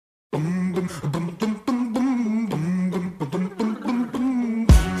Hi,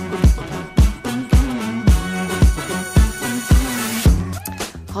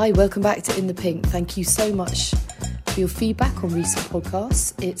 welcome back to In the Pink. Thank you so much for your feedback on recent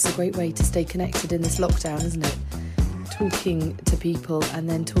podcasts. It's a great way to stay connected in this lockdown, isn't it? Talking to people and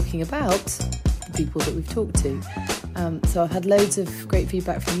then talking about the people that we've talked to. So I've had loads of great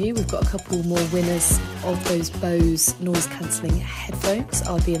feedback from you. We've got a couple more winners of those Bose noise-cancelling headphones.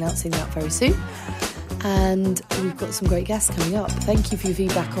 I'll be announcing that very soon. And we've got some great guests coming up. Thank you for your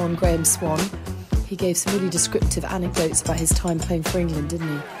feedback on Graham Swan. He gave some really descriptive anecdotes about his time playing for England, didn't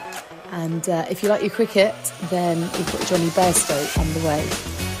he? And if you like your cricket, then we've got Johnny Bairstow on the way.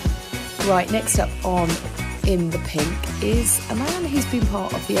 Right, next up on In the Pink is a man who's been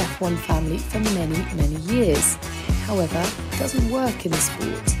part of the F1 family for many, many years. However, doesn't work in the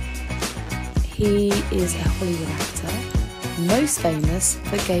sport. He is a Hollywood actor, most famous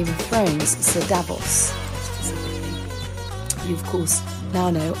for Game of Thrones, Sir Davos, specifically. You, of course,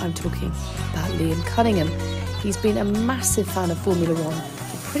 now know I'm talking about Liam Cunningham. He's been a massive fan of Formula One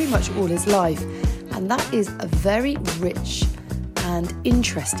for pretty much all his life, and that is a very rich and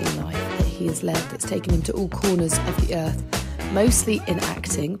interesting life that he has led that's taken him to all corners of the earth, mostly in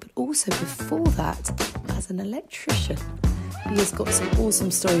acting, but also before that as an electrician. He has got some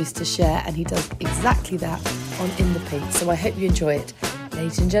awesome stories to share, and he does exactly that on In the Pink, so I hope you enjoy it.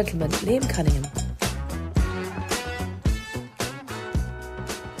 Ladies and gentlemen, Liam Cunningham.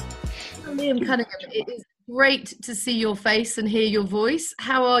 Liam Cunningham, it is great to see your face and hear your voice.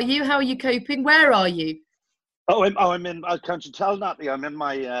 How are you? How are you coping? Where are you? I'm in. Can't you tell, Natalie? I'm in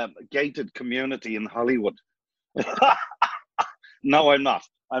my gated community in Hollywood. No, I'm not.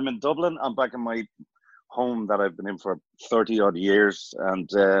 I'm in Dublin. I'm back in my home that I've been in for 30 odd years, and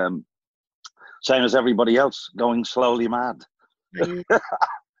same as everybody else, going slowly mad.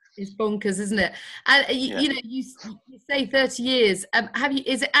 It's bonkers, isn't it? And you know, you say 30 years. Have you?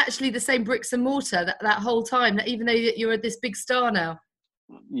 Is it actually the same bricks and mortar that whole time? That even though you're this big star now.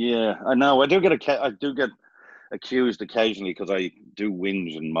 Yeah, I know. I do get accused occasionally because I do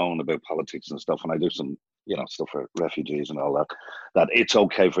whinge and moan about politics and stuff, and I do some, stuff for refugees and all that. That it's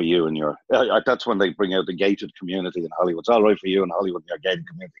okay for you and your. That's when they bring out the gated community in Hollywood. It's all right for you in Hollywood and your gated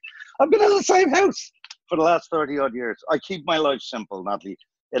community. I've been in the same house for the last 30 odd years. I keep my life simple, Natalie.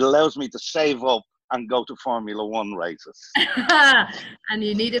 It allows me to save up and go to Formula One races. And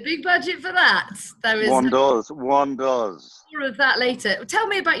you need a big budget for that. One does. More of that later. Tell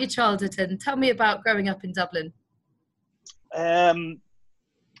me about your childhood and tell me about growing up in Dublin.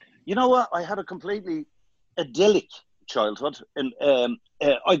 You know what? I had a completely idyllic childhood. And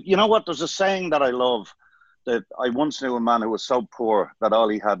you know what? There's a saying that I love, that I once knew a man who was so poor that all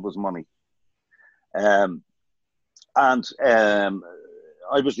he had was money.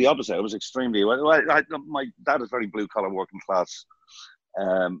 I was the opposite. I was extremely my dad is very blue collar, working class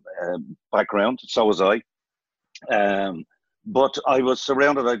background. So was I. But I was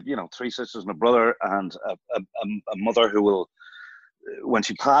surrounded by, three sisters and a brother, and a mother who will, when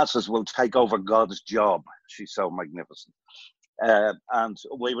she passes, will take over God's job. She's so magnificent. And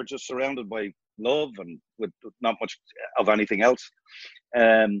we were just surrounded by love and with not much of anything else.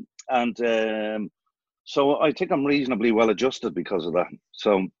 So I think I'm reasonably well adjusted because of that.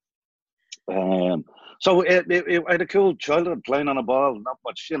 So I had a cool childhood, playing on a ball, not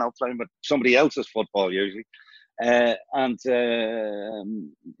much, playing with somebody else's football usually, and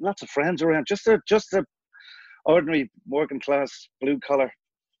lots of friends around. Just a ordinary working class blue collar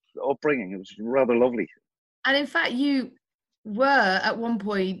upbringing. It was rather lovely. And in fact, you were at one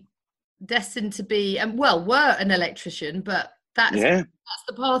point destined to be, were an electrician, but that's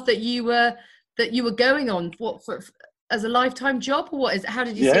the path that you were going on. What, for as a lifetime job, or what is it? How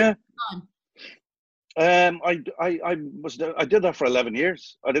did you see it at the time? I did that for 11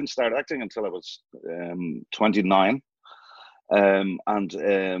 years. I didn't start acting until I was 29.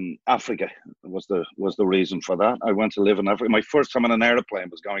 Africa was the reason for that. I went to live in Africa. My first time on an airplane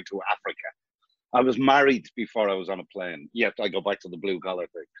was going to Africa. I was married before I was on a plane. Yet I go back to the blue collar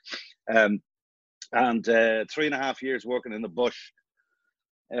thing. 3.5 years working in the bush.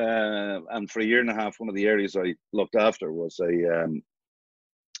 And for a year and a half, one of the areas I looked after was a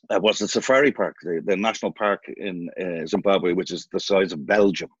safari park, the national park in Zimbabwe, which is the size of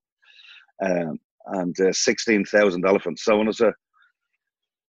Belgium, and 16,000 elephants. So when it's a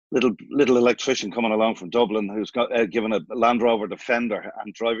little electrician coming along from Dublin who's got given a Land Rover Defender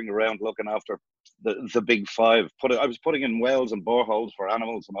and driving around looking after the big five, I was putting in wells and boreholes for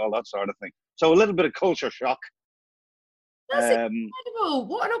animals and all that sort of thing. So a little bit of culture shock. That's incredible.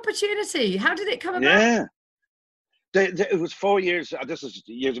 What an opportunity. How did it come about? Yeah. It was 4 years. This is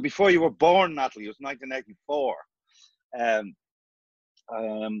years before you were born, Natalie. It was 1984. Um,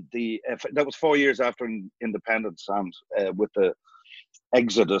 that was 4 years after independence, and with the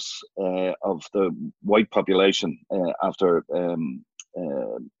exodus of the white population after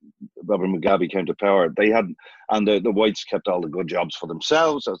Robert Mugabe came to power. They had, and the whites kept all the good jobs for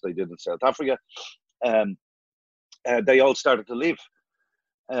themselves, as they did in South Africa. They all started to leave.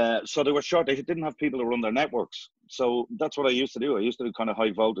 So they were short. They didn't have people to run their networks. So that's what I used to do. I used to do kind of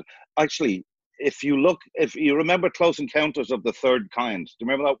high voltage. Actually, if you remember Close Encounters of the Third Kind, do you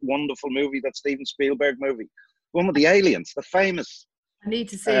remember that wonderful movie, that Steven Spielberg movie? One with the aliens, the famous. I need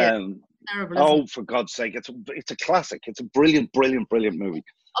to see it. Terrible, oh, for God's sake. It's a classic. It's a brilliant, brilliant, brilliant movie.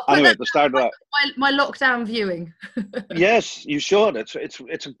 Anyway, at the start of that. My lockdown viewing. Yes, you should. It's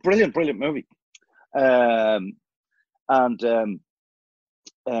a brilliant, brilliant movie.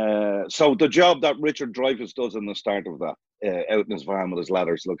 So the job that Richard Dreyfuss does in the start of that, out in his van with his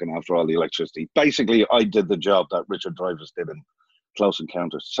ladders looking after all the electricity, basically I did the job that Richard Dreyfuss did in Close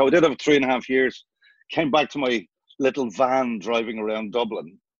Encounters. So I did it for 3.5 years, came back to my little van driving around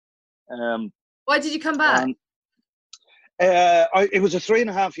Dublin. Why did you come back? It was a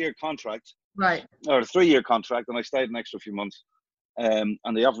 3.5 year contract. Right. Or a 3 year contract, and I stayed an extra few months. And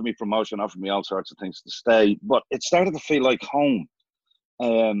they offered me promotion, offered me all sorts of things to stay, but it started to feel like home.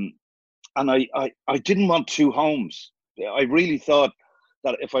 And I didn't want two homes. I really thought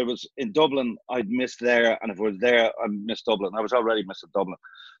that if I was in Dublin, I'd miss there, and if I was there, I'd miss Dublin. I was already missing Dublin.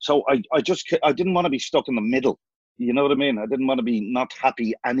 So I didn't want to be stuck in the middle. You know what I mean? I didn't want to be not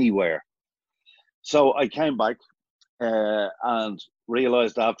happy anywhere. So I came back and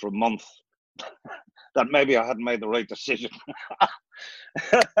realised after a month that maybe I hadn't made the right decision.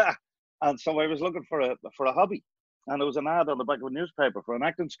 And so I was looking for a hobby. And there was an ad on the back of a newspaper for an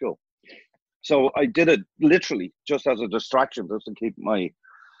acting school. So I did it literally just as a distraction, just to keep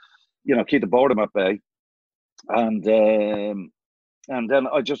keep the boredom at bay. And then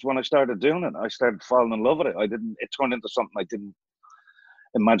when I started doing it, I started falling in love with it. It turned into something I didn't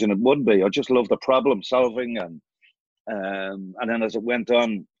imagine it would be. I just loved the problem solving. And then as it went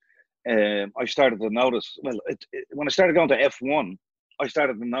on, I started to notice, when I started going to F1, I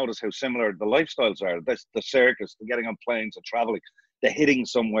started to notice how similar the lifestyles are. The circus, the getting on planes, the traveling, the hitting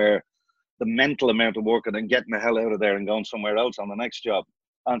somewhere, the mental amount of work, and then getting the hell out of there and going somewhere else on the next job.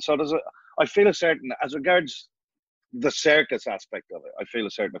 And so I feel as regards the circus aspect of it, I feel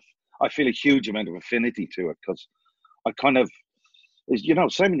a huge amount of affinity to it, because I kind of,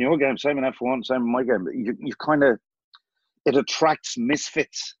 same in your game, same in F1, same in my game. You kind of, it attracts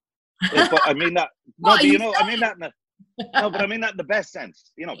misfits. But I mean that. No, but I mean that in a. No, but I mean that in the best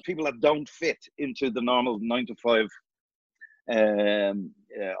sense. People that don't fit into the normal 9 to 5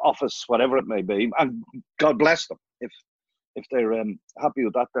 office, whatever it may be, and God bless them. If they're happy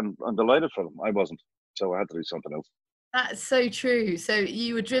with that, then I'm delighted for them. I wasn't, so I had to do something else. That's so true. So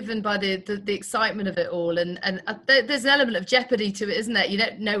you were driven by the excitement of it all, and there's an element of jeopardy to it, isn't there? You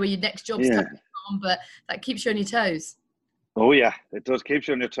don't know where your next job's coming from, but that keeps you on your toes. Oh yeah, it does. Keeps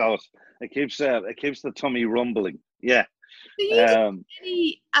you on your toes. It keeps the tummy rumbling. Yeah. Do you have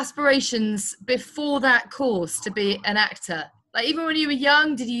any aspirations before that course to be an actor? Like, even when you were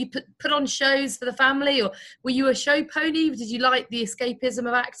young, did you put on shows for the family, or were you a show pony? Did you like the escapism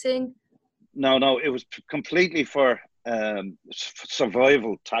of acting? No, it was completely for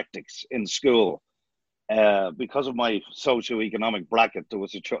survival tactics in school. Because of my socio-economic bracket, there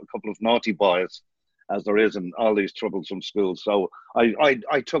was a couple of naughty boys, as there is in all these troublesome schools. So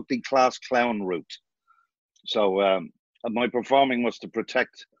I took the class clown route. So my performing was to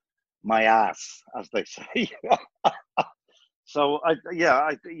protect my ass, as they say. So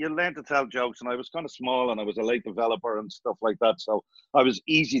you learn to tell jokes, and I was kind of small, and I was a late developer and stuff like that. So I was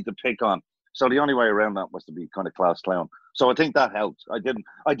easy to pick on. So the only way around that was to be kind of class clown. So I think that helped. I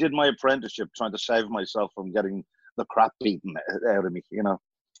did my apprenticeship trying to save myself from getting the crap beaten out of me,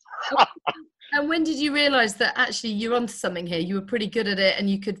 And when did you realise that actually you're onto something here? You were pretty good at it, and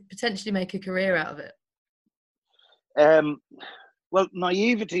you could potentially make a career out of it. Well,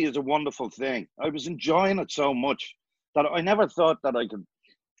 naivety is a wonderful thing. I was enjoying it so much that I never thought that I could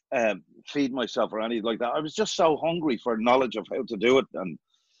feed myself or anything like that. I was just so hungry for knowledge of how to do it,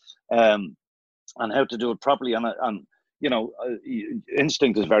 and how to do it properly. And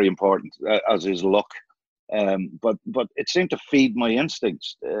instinct is very important, as is luck. But it seemed to feed my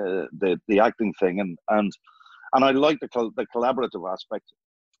instincts, the acting thing, and I like the collaborative aspect.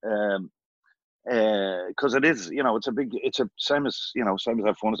 Because it is, same as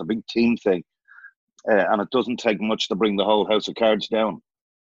F1, it's a big team thing, and it doesn't take much to bring the whole house of cards down.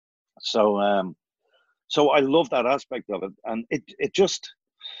 So So I love that aspect of it, and it's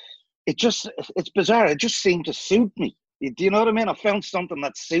bizarre. It just seemed to suit me. Do you know what I mean? I found something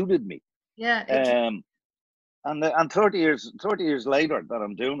that suited me. Yeah. And 30 years later that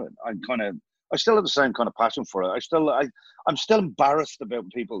I'm doing it, I still have the same kind of passion for it. I'm still embarrassed about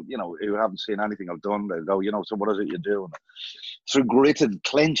people, who haven't seen anything I've done. They go, so what is it you do? And through gritted,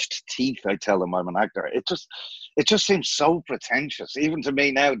 clenched teeth, I tell them I'm an actor. It just seems so pretentious, even to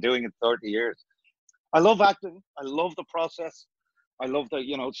me now, doing it 30 years. I love acting. I love the process. I love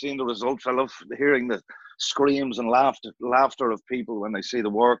seeing the results. I love hearing the screams and laughter of people when they see the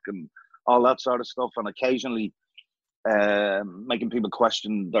work and all that sort of stuff. And occasionally making people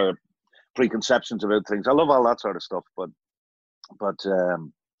question their preconceptions about things. I love all that sort of stuff. But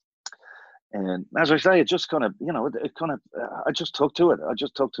and as I say, it just kind of, I just took to it.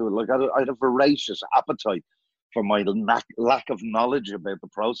 Like I had a voracious appetite for my lack of knowledge about the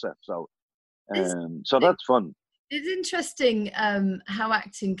process. So that's fun. It's interesting how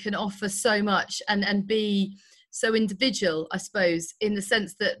acting can offer so much and be so individual, I suppose, in the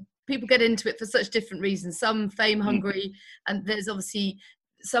sense that people get into it for such different reasons. Some fame hungry, and there's obviously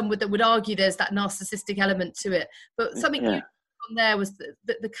some that would argue there's that narcissistic element to it. But something you on there was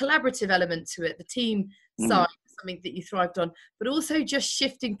the collaborative element to it, the team side, something that you thrived on, but also just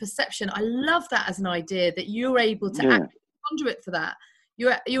shifting perception. I love that as an idea, that you're able to act conduit for that.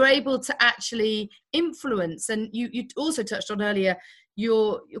 You're able to actually influence, and you also touched on earlier,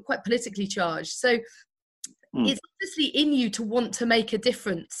 you're quite politically charged. So it's obviously in you to want to make a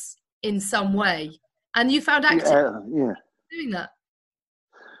difference in some way, and you found acting doing that.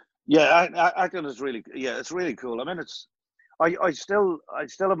 Yeah, acting is really, it's really cool. I mean, I still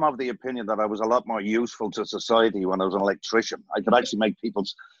am of the opinion that I was a lot more useful to society when I was an electrician. I could actually make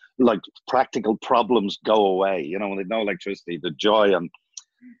people's practical problems go away. When they had no electricity, the joy and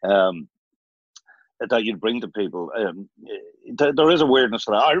that you'd bring to people. There is a weirdness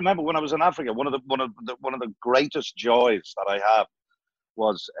to that. I remember when I was in Africa, one of the greatest joys that I have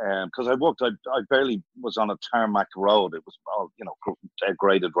was because I barely was on a tarmac road. It was all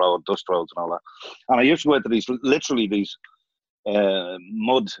graded road, dust roads, and all that. And I used to go into these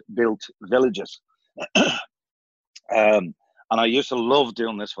mud-built villages. And I used to love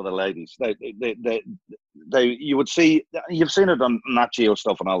doing this for the ladies. You would see, you've seen it on Nat Geo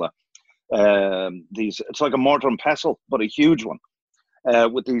stuff and all that. It's like a mortar and pestle, but a huge one,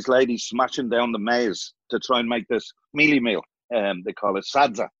 with these ladies smashing down the maize to try and make this mealie meal. They call it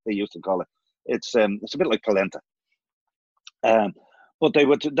sadza. They used to call it. It's a bit like polenta. But they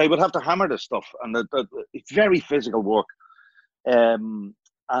would have to hammer this stuff, and it's very physical work. And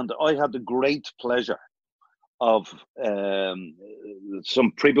I had the great pleasure of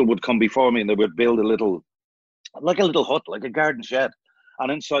some people would come before me and they would build a little hut, like a garden shed.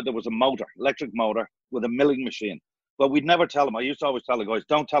 And inside there was a motor, electric motor with a milling machine. But we'd never tell them. I used to always tell the guys,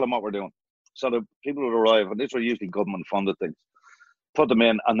 don't tell them what we're doing. So the people would arrive, and these were usually government-funded things, put them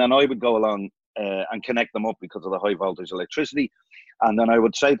in, and then I would go along and connect them up because of the high voltage electricity. And then I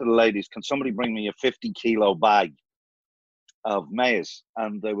would say to the ladies, can somebody bring me a 50-kilo bag of maize?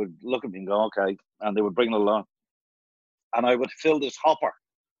 And they would look at me and go, okay. And they would bring it along. And I would fill this hopper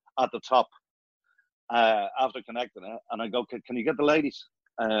at the top after connecting it. And I go, can you get the ladies?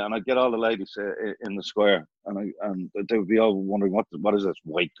 And I'd get all the ladies in the square. And they would be all wondering, what is this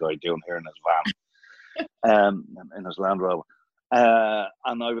white guy doing here in his van, in his Land Rover?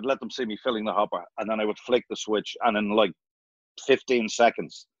 And I would let them see me filling the hopper. And then I would flick the switch. And in like 15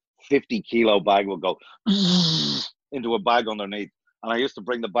 seconds, 50-kilo bag would go into a bag underneath. And I used to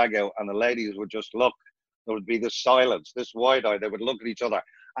bring the bag out, and the ladies would just look. There would be this silence, this wide eye. They would look at each other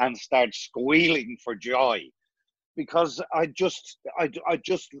and start squealing for joy, because I just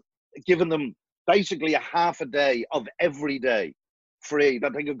given them basically a half a day of every day free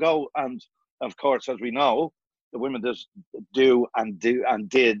that they could go. And of course, as we know, the women just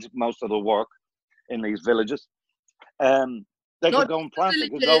did most of the work in these villages. They could go and plant. They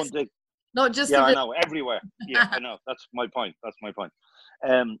could go and dig. Not just I know, everywhere. Yeah, I know. That's my point.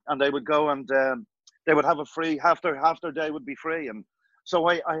 And they would go and they would have a free half their day would be free. And so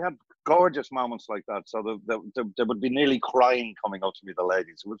I had gorgeous moments like that. So they would be nearly crying coming up to me, the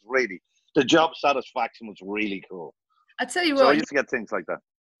ladies. It was really, the job satisfaction was really cool. I tell you what, so I used to get things like that.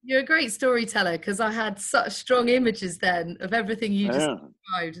 You're a great storyteller, because I had such strong images then of everything you just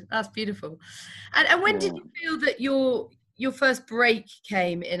described. That's beautiful. And when did you feel that your first break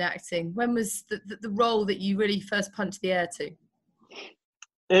came in acting? When was the role that you really first punched the air to?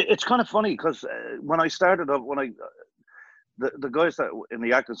 It's kind of funny, because when I started up, the guys that in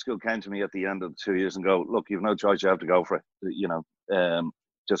the acting school came to me at the end of the 2 years and go, look, you've no choice, you have to go for it,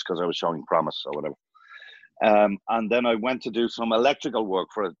 just because I was showing promise or whatever. And then I went to do some electrical work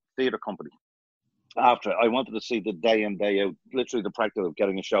for a theatre company. After I wanted to see the day in, day out, literally the practice of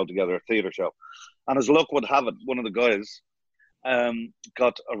getting a show together, a theatre show. And as luck would have it, one of the guys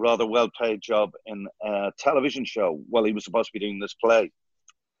got a rather well-paid job in a television show while he was supposed to be doing this play.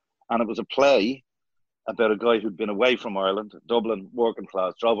 And it was a play about a guy who'd been away from Ireland, Dublin, working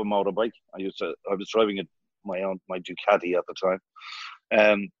class, drove a motorbike. I was driving my Ducati at the time.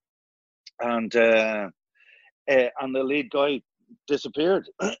 And the lead guy disappeared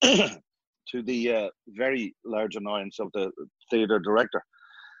to the very large annoyance of the theatre director.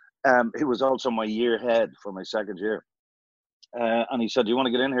 He was also my year head for my second year. And he said, "Do you want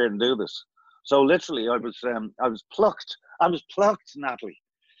to get in here and do this?" So literally I was plucked, Natalie.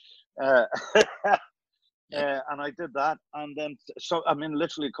 And I did that. And then,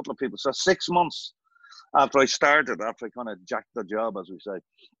 literally a couple of people. So 6 months after I kind of jacked the job, as we say,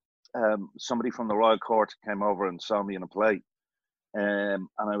 somebody from the Royal Court came over and saw me in a play. And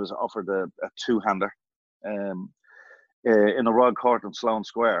I was offered a two-hander in the Royal Court in Sloane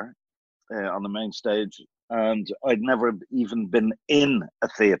Square on the main stage. And I'd never even been in a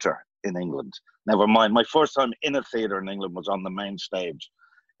theatre in England. Never mind. My first time in a theatre in England was on the main stage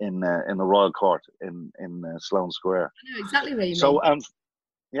in the Royal Court in Sloane Square. I know exactly what you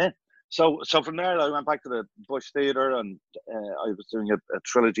mean. So from there I went back to the Bush Theatre, and I was doing a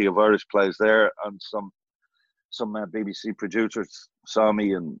trilogy of Irish plays there, and some BBC producers saw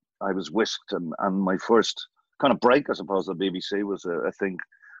me, and I was whisked, and my first kind of break, I suppose, at the BBC was a thing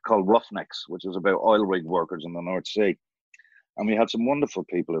called Roughnecks, which was about oil rig workers in the North Sea. And we had some wonderful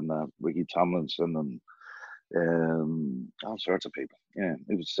people in there, Ricky Tomlinson and all sorts of people. Yeah,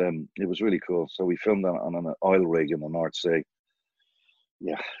 it was really cool. So we filmed on an oil rig in the North Sea.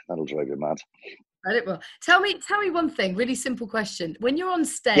 Yeah, that'll drive you mad. Right, it will. Tell me one thing, really simple question. When you're on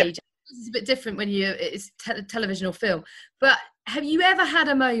stage, it's a bit different when it's television or film, but have you ever had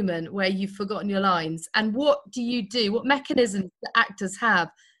a moment where you've forgotten your lines? And what do you do? What mechanisms do actors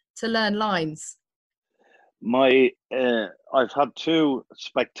have to learn lines? I've had two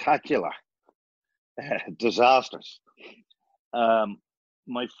spectacular disasters.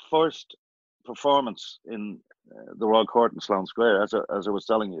 My first performance in the Royal Court in Sloane Square, as I was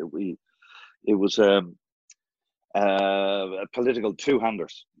telling you, it was a political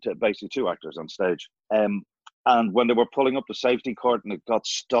two-handers, basically two actors on stage. And when they were pulling up the safety curtain, it got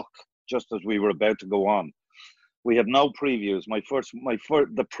stuck just as we were about to go on. We had no previews.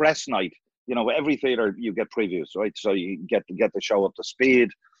 The press night, every theatre you get previews, right? So you get the show up to speed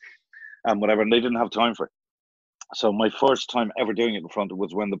and whatever, and they didn't have time for it. So my first time ever doing it in front of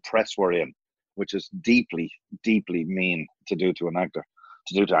was when the press were in, which is deeply, deeply mean to do to an actor,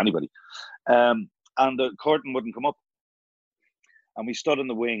 to do to anybody. And the curtain wouldn't come up. And we stood in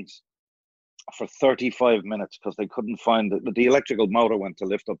the wings for 35 minutes because they couldn't find the electrical motor went to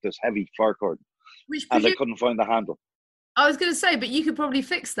lift up this heavy fur curtain. And they couldn't find the handle. I was going to say, but you could probably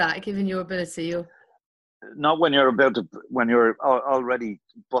fix that given your ability. Not when you're already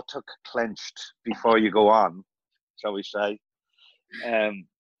buttock clenched before you go on, shall we say. And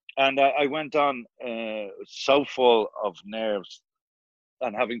I went on so full of nerves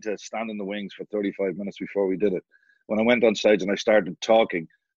and having to stand in the wings for 35 minutes before we did it. When I went on stage and I started talking,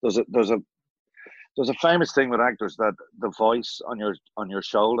 there's a famous thing with actors that the voice on your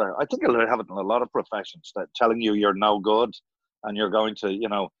shoulder, I think you'll have it in a lot of professions, that telling you you're no good and you're going to,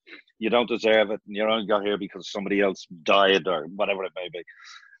 you don't deserve it and you're only got here because somebody else died or whatever it may be.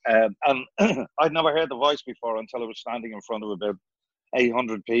 And I'd never heard the voice before until I was standing in front of about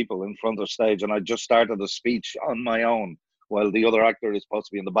 800 people in front of stage, and I just started a speech on my own while the other actor is supposed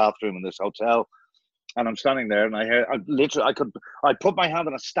to be in the bathroom in this hotel. And I'm standing there, and I put my hand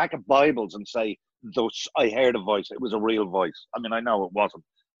on a stack of Bibles and say, I heard a voice. It was a real voice. I mean, I know it wasn't,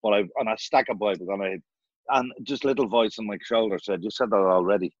 but on a stack of Bibles, and just little voice on my shoulder said, "You said that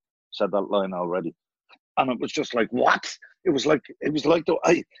already. Said that line already." And it was just like, what? It was like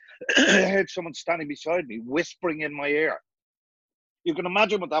I heard someone standing beside me whispering in my ear. You can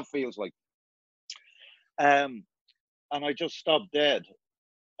imagine what that feels like. And I just stopped dead.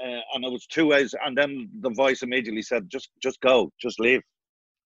 And it was 2 ways. And then the voice immediately said, just go, just leave.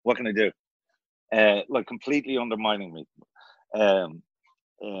 What can I do? Like completely undermining me. And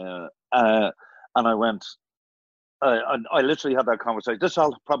I went, I literally had that conversation. This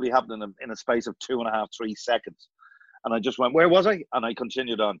all probably happened in a space of 2.5, 3 seconds. And I just went, where was I? And I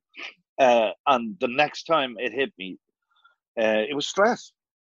continued on. And the next time it hit me, it was stress.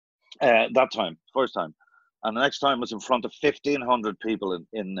 That time, first time. And the next time was in front of 1,500 people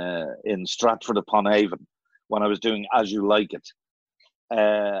in Stratford upon Avon when I was doing As You Like It.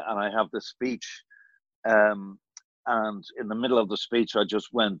 And I have this speech And in the middle of the speech, I just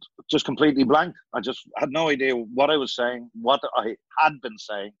went completely blank. I just had no idea what I was saying, what I had been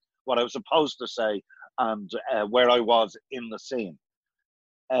saying, what I was supposed to say, and where I was in the scene.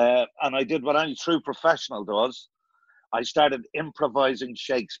 And I did what any true professional does. I started improvising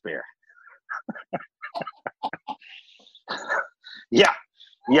Shakespeare. Yeah.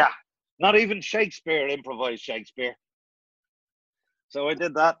 Not even Shakespeare improvised Shakespeare. So I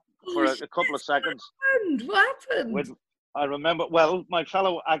did that for a couple of seconds. What happened? I remember, well, my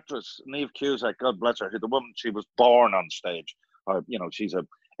fellow actress, Niamh Cusack, God bless her, the woman, she was born on stage. Or, she's a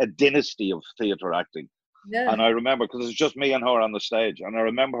dynasty of theatre acting. Yeah. And I remember, because it's just me and her on the stage, and I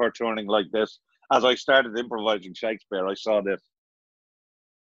remember her turning like this. As I started improvising Shakespeare, I saw this.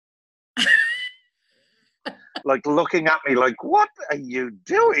 Like looking at me like, what are you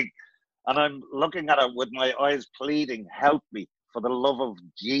doing? And I'm looking at her with my eyes pleading, help me, for the love of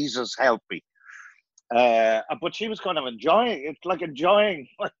Jesus, help me. But she was kind of enjoying it, like enjoying.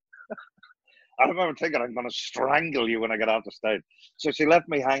 I remember thinking, I'm going to strangle you when I get off the stage. So she left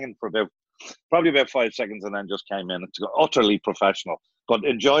me hanging for probably about 5 seconds, and then just came in. It's utterly professional, but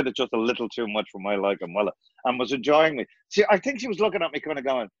enjoyed it just a little too much for my liking. Well, and was enjoying me. See, I think she was looking at me kind of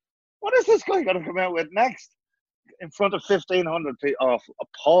going, what is this guy going to come out with next? In front of 1,500 people. Oh,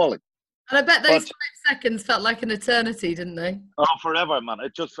 appalling. And I bet those 5 seconds felt like an eternity, didn't they? Oh, forever, man.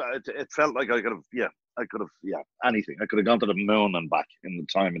 It just it felt like I could have anything. I could have gone to the moon and back in the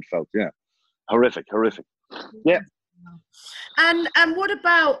time it felt. Yeah, horrific. Yeah. And what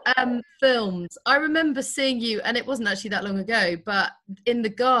about films? I remember seeing you, and it wasn't actually that long ago, but in The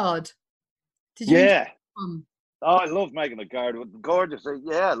Guard. Did you? Yeah. Oh, I love Megan the Guard. Gorgeous.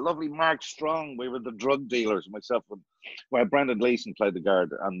 Yeah, lovely Mark Strong. We were the drug dealers, myself and where Brendan Gleeson played the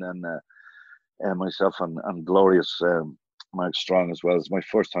guard, and then myself and glorious Mark Strong as well. It's my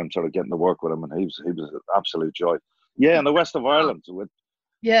first time sort of getting to work with him, and he was an absolute joy. Yeah, in the west of Ireland with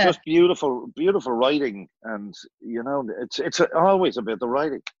just beautiful writing, and it's always about the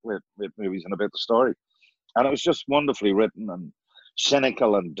writing with movies and about the story, and it was just wonderfully written and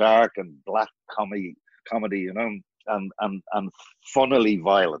cynical and dark and black comedy, and funnily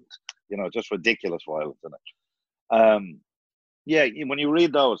violent, just ridiculous violence in it. When you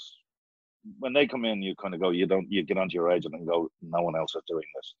read those, when they come in, you kind of go, you get onto your agent and go, no one else is doing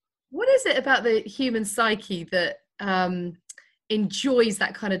this. What is it about the human psyche that enjoys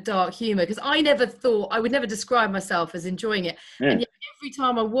that kind of dark humor? Because I never thought, I would never describe myself as enjoying it, and yet every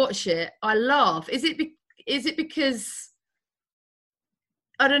time I watch it, I laugh. Is it because,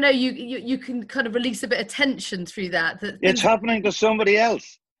 I don't know, you can kind of release a bit of tension through that it's happening to somebody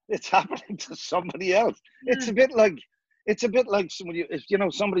else. It's happening to somebody else. Yeah. It's a bit like somebody, if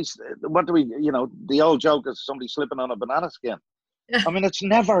somebody's, what do we, the old joke is somebody slipping on a banana skin. Yeah. I mean, it's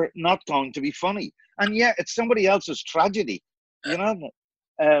never not going to be funny, and yet it's somebody else's tragedy.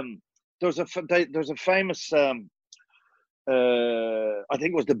 There's a famous I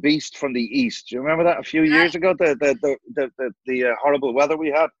think it was The Beast from the East. Do you remember that a few years ago? The horrible weather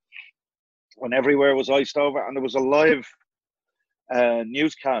we had when everywhere was iced over, and there was a live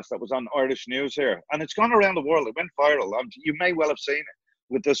newscast that was on Irish News here, and it's gone around the world. It went viral. You may well have seen it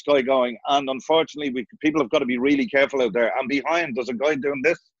with this guy going, and unfortunately, people have got to be really careful out there. And behind, there's a guy doing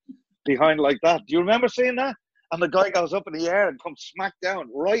this behind like that. Do you remember seeing that? And the guy goes up in the air and comes smack down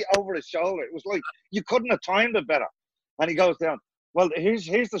right over his shoulder. It was like you couldn't have timed it better. And he goes down. Well, here's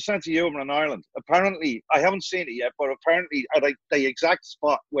the sense of humour in Ireland. Apparently, I haven't seen it yet, but apparently at the exact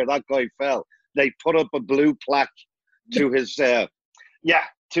spot where that guy fell, they put up a blue plaque to his to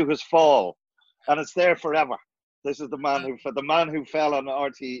his fall, and it's there forever. This is the man who fell on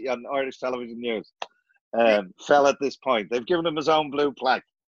Irish television news. Fell at this point. They've given him his own blue plaque.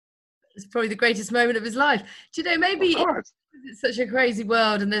 It's probably the greatest moment of his life. Do you know, maybe it's such a crazy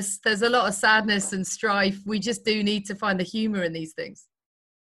world, and there's a lot of sadness and strife. We just do need to find the humour in these things.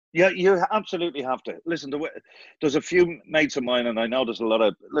 Yeah, you absolutely have to. Listen, there's a few mates of mine, and I know there's a lot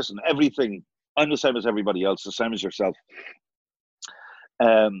of, everything, I'm the same as everybody else, the same as yourself.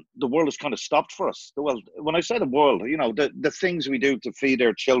 The world has kind of stopped for us. Well, when I say the world, the things we do to feed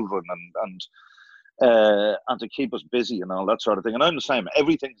our children and to keep us busy and all that sort of thing. And I'm the same.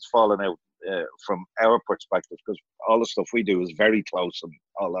 Everything's fallen out from our perspective, because all the stuff we do is very close and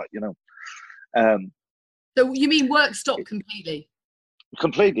all that, So you mean work stopped completely?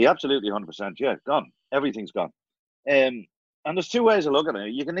 Completely, absolutely, 100%. Yeah, gone. Everything's gone. And there's two ways of looking at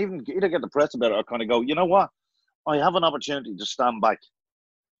it. You can either get depressed about it or kind of go, you know what? I have an opportunity to stand back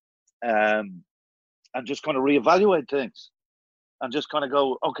and just kind of reevaluate things and just kind of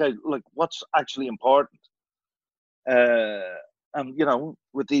go, okay, like, what's actually important? And,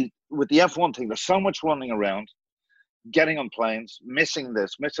 with the with the F1 thing, there's so much running around, getting on planes, missing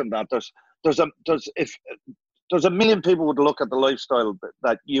this, missing that. There's a million people would look at the lifestyle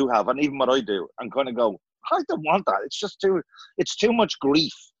that you have, and even what I do, and kind of go, I don't want that. It's too much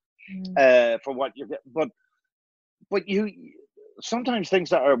grief for what you get. But you sometimes things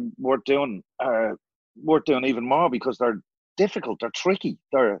that are worth doing even more because they're difficult, they're tricky,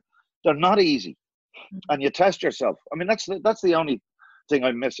 they're not easy, and you test yourself. I mean, that's the only thing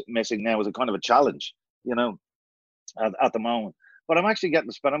I'm missing now is a kind of a challenge, you know, at the moment. But I'm actually getting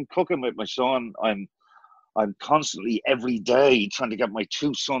to spend. I'm cooking with my son. I'm constantly every day trying to get my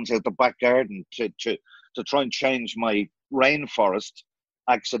two sons out the back garden to try and change my rainforest,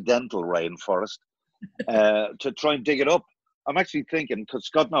 accidental rainforest, to try and dig it up. I'm actually thinking, because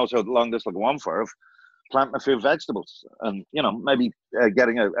God knows how long this will go on for, of planting a few vegetables and, you know, maybe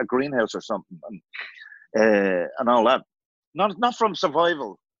getting a greenhouse or something and all that. Not from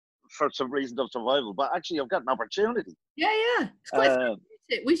survival, for some reasons of survival, but actually I've got an opportunity. Yeah. It's quite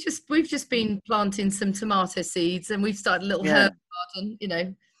we've just been planting some tomato seeds, and we've started a little herb garden, you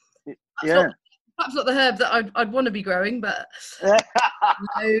know. Perhaps not the herb that I'd want to be growing, but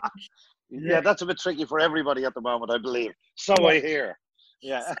yeah, that's a bit tricky for everybody at the moment, I believe. So I hear.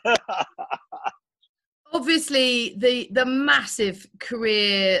 Yeah. Obviously, the massive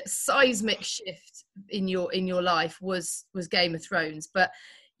career seismic shift in your life was Game of Thrones, but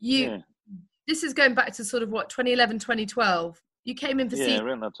this is going back to sort of what, 2011, 2012. You came in for season.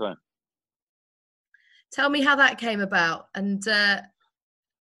 Around that time. Tell me how that came about, and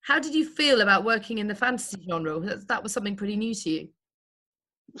how did you feel about working in the fantasy genre? That was something pretty new to you.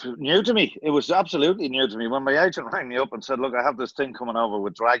 New to me. It was absolutely new to me. When my agent rang me up and said, look, I have this thing coming over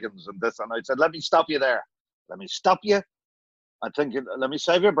with dragons and this, and I said, let me stop you there. Let me stop you. Let me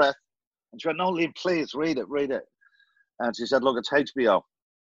save your breath. And she went, no, Liam, please, read it. And she said, look, it's HBO.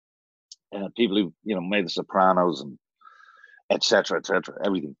 People who, you know, made The Sopranos and etc.,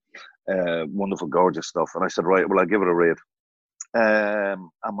 everything. Wonderful, gorgeous stuff. And I said, right, well, I'll give it a read. And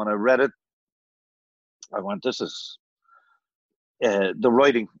when I read it, I went, this is the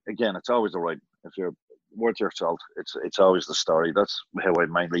writing. Again, it's always the writing. If you're worth your salt, it's always the story. That's how I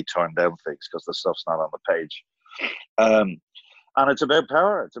mainly turn down things, because the stuff's not on the page. And it's about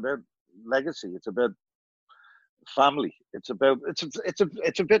power. It's about legacy. It's about family. It's a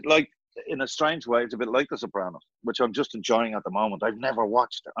bit like, in a strange way, it's a bit like The Sopranos, which I'm just enjoying at the moment. I've never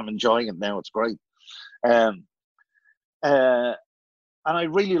watched it. I'm enjoying it now. It's great. And I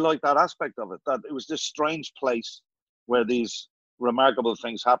really like that aspect of it, that it was this strange place where these remarkable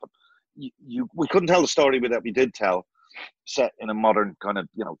things happen. We couldn't tell the story that we did tell, set in a modern kind of,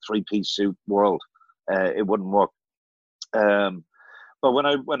 you know, three-piece suit world. It wouldn't work. But when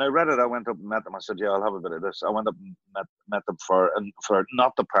I read it, I went up and met them. I said, yeah, I'll have a bit of this. I went up and met them for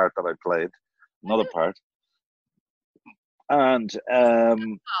not the part that I played, another part. And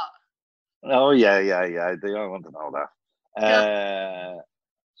oh yeah, they all want to know that.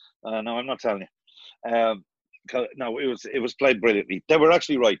 No, I'm not telling you. No, it was played brilliantly. They were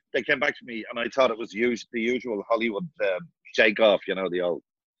actually right. They came back to me, and I thought it was the usual Hollywood shake off, you know, the old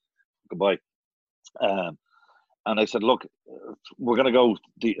goodbye. And I said, look, we're going to go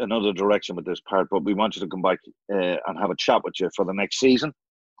another direction with this part, but we want you to come back and have a chat with you for the next season.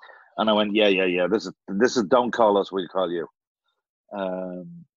 And I went, yeah. This is don't call us, we'll call you.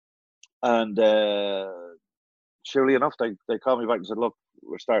 And surely enough, they called me back and said, look,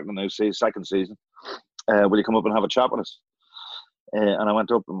 we're starting a new second season. Will you come up and have a chat with us? And I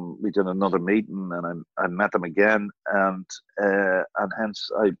went up and we did another meeting, and I met them again, and hence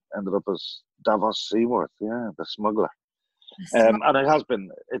I ended up as Davos Seaworth, the smuggler. And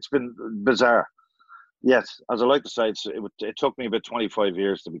it's been bizarre. Yes, as I like to say, it took me about 25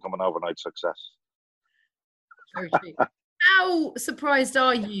 years to become an overnight success. Very true. How surprised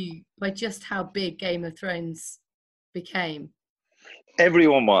are you by just how big Game of Thrones became?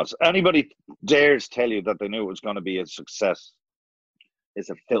 Everyone was. Anybody dares tell you that they knew it was going to be a success is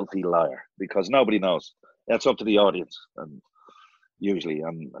a filthy liar, because nobody knows. That's up to the audience, and usually,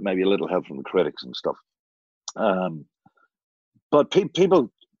 and maybe a little help from the critics and stuff. But people,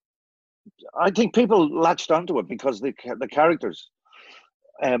 I think people latched onto it because the characters.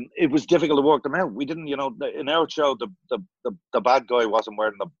 It was difficult to work them out. We didn't, in our show, the bad guy wasn't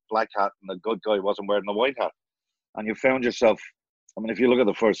wearing the black hat and the good guy wasn't wearing the white hat, and you found yourself. I mean, if you look at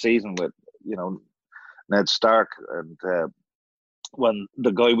the first season with, Ned Stark, and when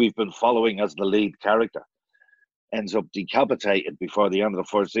the guy we've been following as the lead character ends up decapitated before the end of the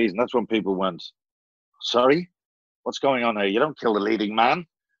first season, that's when people went, sorry, what's going on here? You don't kill the leading man.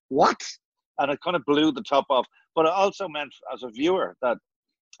 What? And it kind of blew the top off. But it also meant, as a viewer, that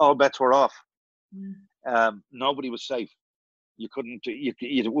all bets were off. Mm. Nobody was safe. You couldn't.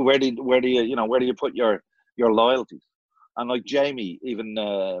 Where do you put your loyalties? And like Jamie, even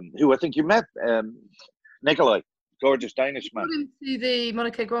who I think you met, Nikolai, gorgeous Danish You man. got him to the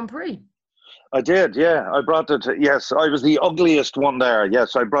Monaco Grand Prix. I did, yeah. I brought it. Yes, I was the ugliest one there.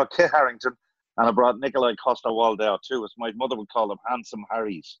 Yes, I brought Kit Harrington and I brought Nikolai Costa-Waldau too, as my mother would call them, handsome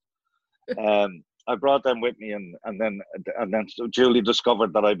Harrys. I brought them with me, and then Julie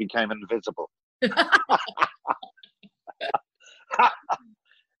discovered that I became invisible.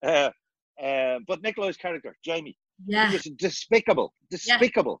 But Nikolai's character, Jamie, he was despicable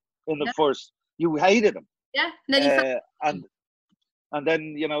in the first. You hated him. Yeah, and then you and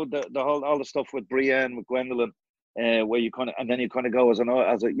then the whole all the stuff with Brienne, with Gwendolyn, where you kind of go as a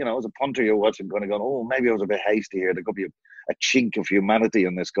punter, you're watching, kind of going, oh, maybe I was a bit hasty here. There could be a chink of humanity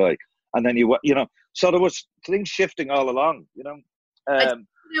in this guy, and then so there was things shifting all along, and as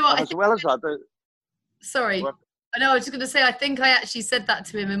well as that. Sorry. What? I know, I was just going to say, I think I actually said that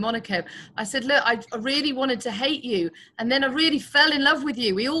to him in Monaco. I said, look, I really wanted to hate you, and then I really fell in love with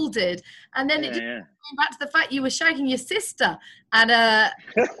you. We all did. And then it just came back to the fact you were shagging your sister. And I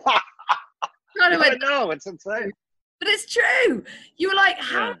know, it's insane. But it's true. You were like,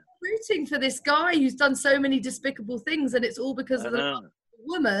 how am I rooting for this guy who's done so many despicable things? And it's all because of the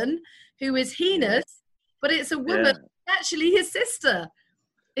woman who is heinous, but it's a woman, actually his sister.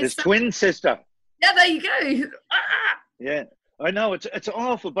 His twin sister. Yeah, there you go. Yeah, I know, it's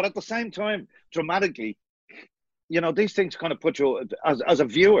awful, but at the same time, dramatically, these things kind of put you, as a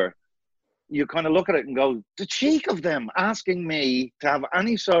viewer, you kind of look at it and go, the cheek of them asking me to have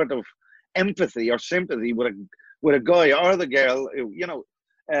any sort of empathy or sympathy with a guy or the girl.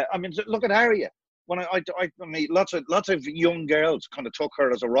 I mean, look at Arya. When I meet lots of young girls, kind of took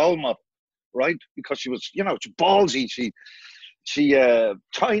her as a role model, right? Because she was, ballsy. She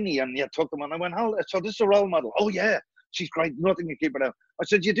tiny, and yet took them, and I went, oh, so this is a role model. Oh yeah, she's great, nothing can keep her down. I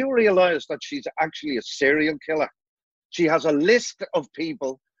said, you do realize that she's actually a serial killer? She has a list of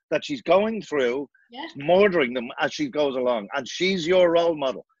people that she's going through, murdering them as she goes along, and she's your role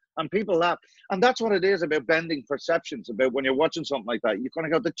model. And people laugh, and that's what it is about bending perceptions. About when you're watching something like that, you kind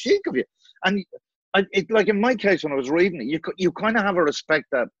of go, the cheek of you. And like in my case, when I was reading it, you kind of have a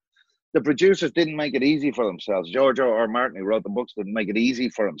respect that the producers didn't make it easy for themselves. George R. Martin, who wrote the books, didn't make it easy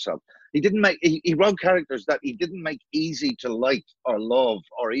for himself. He wrote characters that he didn't make easy to like or love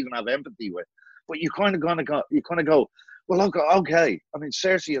or even have empathy with. But you kind of go, well, look, okay. I mean,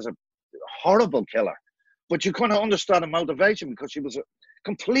 Cersei is a horrible killer, but you kind of understand the motivation because she was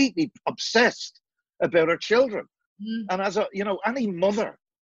completely obsessed about her children. And as any mother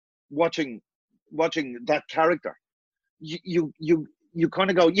watching that character, you kind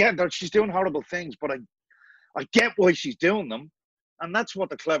of go, yeah, she's doing horrible things, but I get why she's doing them. And that's what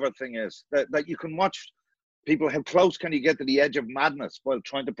the clever thing is, that you can watch people, how close can you get to the edge of madness while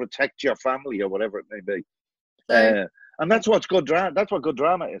trying to protect your family or whatever it may be. And that's what's good drama. That's what good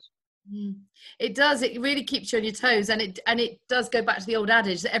drama is. It does. It really keeps you on your toes, and it does go back to the old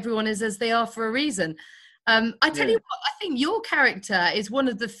adage that everyone is as they are for a reason. I tell you what, I think your character is one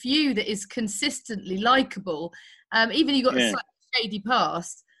of the few that is consistently likable. Even you got a slightly shady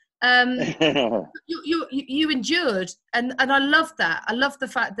past. You endured, and I love that. I love the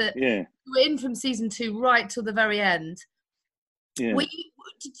fact that you were in from season 2 right till the very end.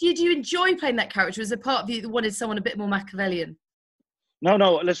 Did you enjoy playing that character? Was a part of you that wanted someone a bit more Machiavellian? No.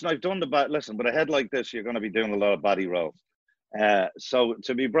 Listen, I've done with a head like this, you're going to be doing a lot of baddie roles. So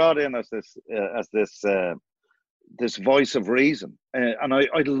to be brought in as this voice of reason, and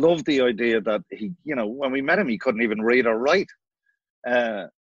I love the idea that he, when we met him, he couldn't even read or write, and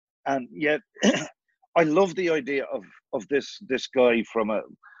yet I love the idea of this guy from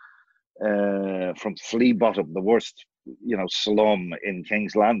Flea Bottom, the worst slum in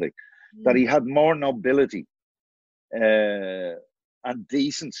King's Landing, that he had more nobility and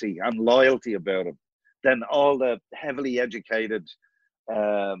decency and loyalty about him than all the heavily educated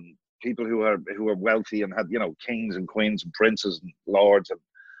people who are wealthy and had kings and queens and princes and lords and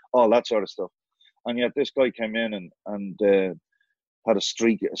all that sort of stuff. And yet this guy came in and had a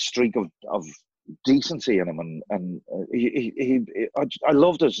streak of decency in him, and I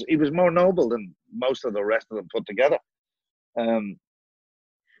loved it. He was more noble than most of the rest of them put together, and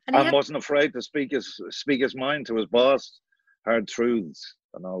wasn't afraid to speak his mind to his boss, hard truths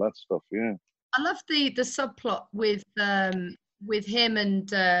and all that stuff. Yeah, I love the subplot with him and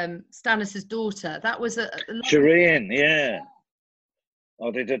Stannis' daughter. That was a Shireen, yeah.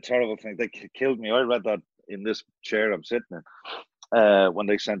 Oh, they did terrible things. They killed me. I read that in this chair I'm sitting in. When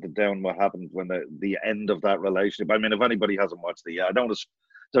they sent it down, what happened when the end of that relationship. I mean, if anybody hasn't watched it, I don't want to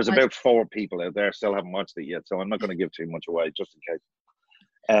There's about 4 people out there still haven't watched it yet, so I'm not going to give too much away just in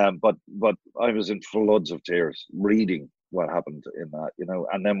case. But I was in floods of tears reading what happened in that, you know.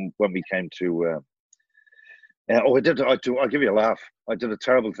 And then when we came to, I'll give you a laugh. I did a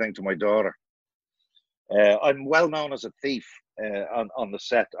terrible thing to my daughter. I'm well known as a thief on the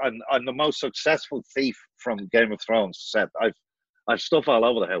set. I'm the most successful thief from Game of Thrones set. I've stuff all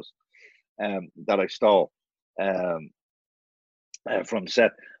over the house that I stole from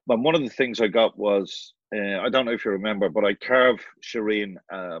set. But one of the things I got was, I don't know if you remember, but I carved Shireen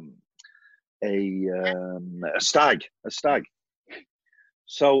a stag.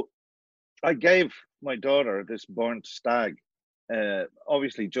 So I gave my daughter this burnt stag,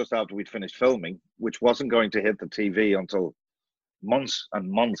 obviously just after we'd finished filming, which wasn't going to hit the TV until months and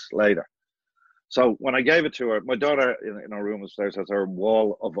months later. So when I gave it to her, my daughter in her room upstairs has her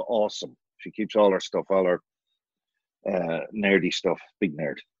wall of awesome. She keeps all her stuff, all her nerdy stuff. Big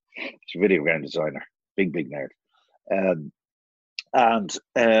nerd. She's a video game designer. Big nerd. And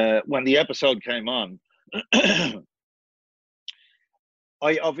when the episode came on,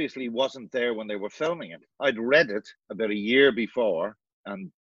 I obviously wasn't there when they were filming it. I'd read it about a year before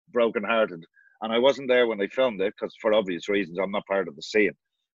and brokenhearted, and I wasn't there when they filmed it because, for obvious reasons, I'm not part of the scene.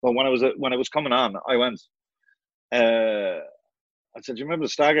 But when it was coming on, I went. I said, "Do you remember the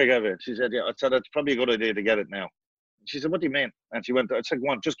stag I gave you?" She said, "Yeah." I said, "It's probably a good idea to get it now." She said, "What do you mean?" And she went. I said, "Go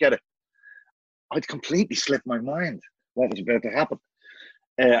on, just get it." I'd completely slipped my mind what was about to happen,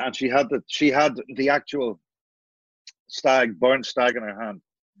 and she had the actual burnt stag in her hand.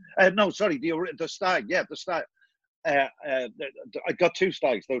 No, sorry, the stag. Yeah, the stag. I got 2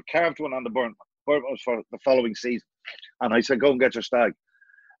 stags. The carved one and the burnt one. Burnt one was for the following season. And I said, "Go and get your stag."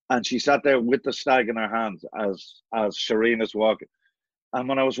 And she sat there with the stag in her hand as Shireen is walking. And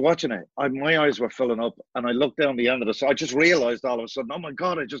when I was watching it, my eyes were filling up, and I looked down the end of the. So I just realized all of a sudden, oh my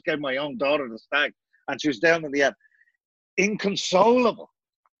God, I just gave my own daughter the stag, and she was down in the end, inconsolable,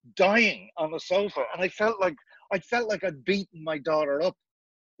 dying on the sofa, and I felt like I'd beaten my daughter up.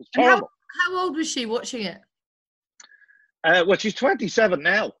 It was terrible. How old was she watching it? Well, she's 27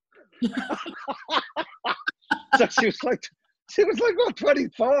 now. So she was like, what,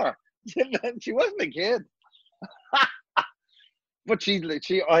 24? She wasn't a kid. But she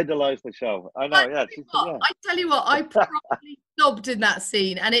idolized the show. I know, yeah. I tell you what, I probably sobbed in that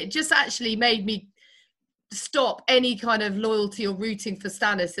scene, and it just actually made me stop any kind of loyalty or rooting for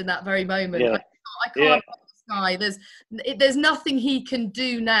Stannis in that very moment. Yeah. I can't love this guy. There's nothing he can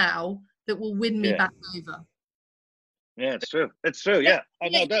do now that will win me back over. Yeah, it's true. It's true. Yeah, I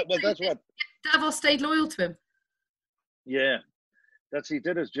know that. Well, that's what Davos stayed loyal to him. Yeah, he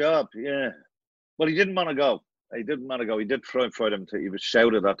did his job. Yeah, well, he didn't want to go. He didn't want to go. He did try for him to. He was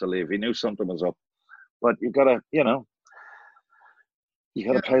shouted at to leave. He knew something was up, but you gotta pay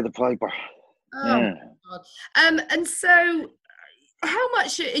the piper. Oh, yeah. God. And so, how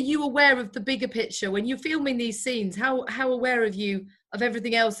much are you aware of the bigger picture when you're filming these scenes? How aware are you of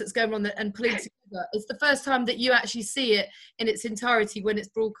everything else that's going on and pulling together? It's the first time that you actually see it in its entirety when it's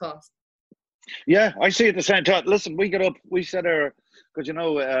broadcast. Yeah, I see it at the same time. Listen, we got up. We said because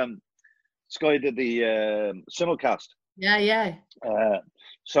Sky did the simulcast. Yeah.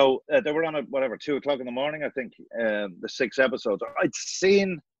 So they were on at 2:00 in the morning, I think. The 6 episodes. I'd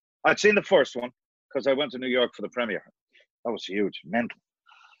seen the first one because I went to New York for the premiere. That was huge, mental.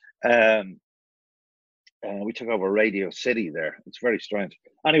 We took over Radio City there. It's very strange.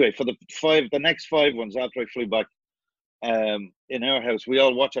 Anyway, for the next 5 ones after I flew back, in our house, we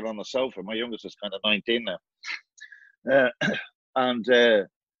all watch it on the sofa. My youngest is kind of 19 now, and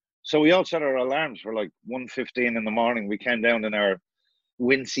so we all set our alarms for like 1:15 in the morning. We came down in our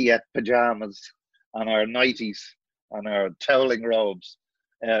Winceyette pajamas and our nighties and our toweling robes,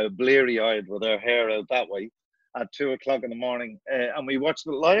 bleary-eyed with our hair out that way, at 2:00 in the morning, and we watched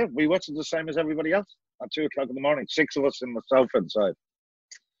it live. We watched it the same as everybody else at 2:00 in the morning. 6 of us in the sofa inside.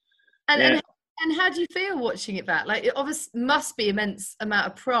 And how do you feel watching it back? Like, it obviously must be immense amount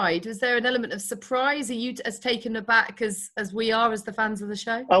of pride. Was there an element of surprise? Are you as taken aback as we are as the fans of the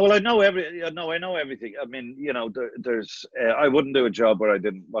show? Oh well, I know everything. I mean, there's. I wouldn't do a job where I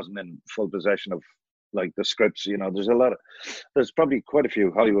wasn't in full possession of like the scripts. There's probably quite a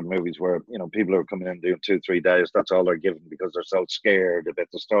few Hollywood movies where people are coming in doing 2-3 days. That's all they're given because they're so scared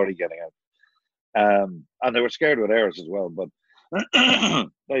about the story getting out. And they were scared with ours as well, but.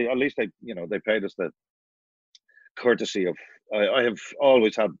 They paid us the courtesy of. I have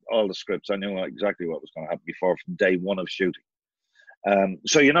always had all the scripts. I knew exactly what was going to happen before from day one of shooting.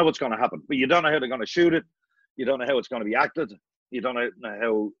 So you know what's going to happen, but you don't know how they're going to shoot it. You don't know how it's going to be acted. You don't know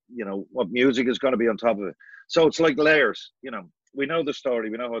how what music is going to be on top of it. So it's like layers. We know the story.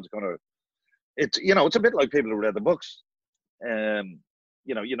 We know how it's going to. It's it's a bit like people who read the books. You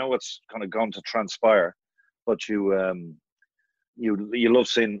know what's kind of going to transpire, but you love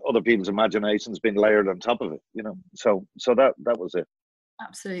seeing other people's imaginations being layered on top of it. So that was it.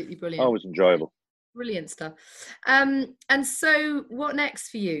 Absolutely brilliant. Always enjoyable. Brilliant stuff. And so, what next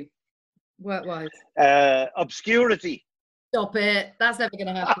for you, work-wise? Obscurity. Stop it. That's never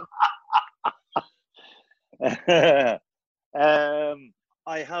going to happen.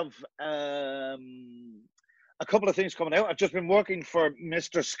 I have a couple of things coming out. I've just been working for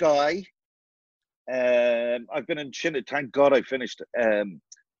Mr. Sky. I've been in Chile. Thank God I finished.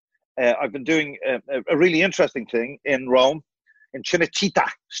 I've been doing a really interesting thing in Rome, in Cinecittà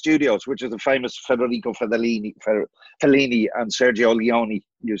Studios, which is the famous Federico Fellini and Sergio Leone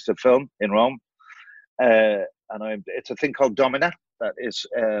used to film in Rome. It's a thing called Domina that is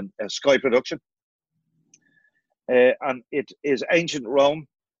a Sky production. And it is ancient Rome,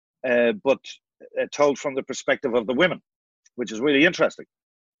 but told from the perspective of the women, which is really interesting.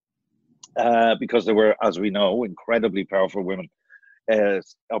 Because there were, as we know, incredibly powerful women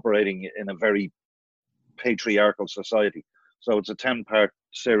operating in a very patriarchal society. So it's a 10-part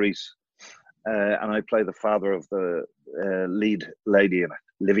series, and I play the father of the lead lady in it,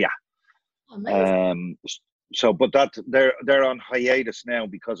 Livia. Amazing. But they're on hiatus now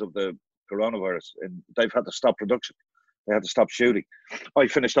because of the coronavirus, and they've had to stop production. They had to stop shooting. I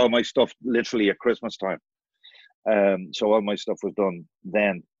finished all my stuff literally at Christmas time, so all my stuff was done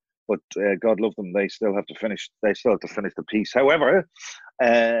then. But God love them, they still have to finish. They still have to finish the piece. However,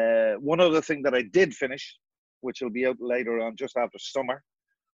 one other thing that I did finish, which will be out later on, just after summer.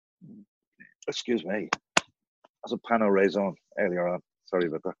 Excuse me, as a panel raison earlier on. Sorry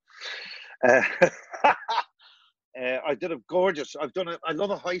about that. I did a gorgeous. I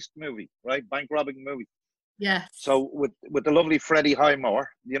love a heist movie, right? Bank robbing movie. Yeah. So with the lovely Freddie Highmore,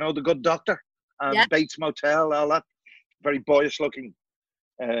 The Good Doctor, and Bates Motel, all that, very boyish looking,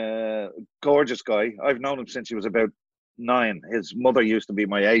 gorgeous guy. I've known him since he was about 9. His mother used to be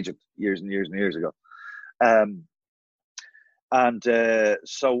my agent years and years and years ago.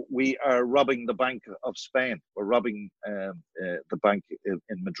 So we are robbing the Bank of Spain. We're robbing the bank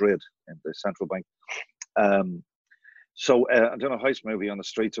in Madrid, in the central bank. So I'm doing a heist movie on the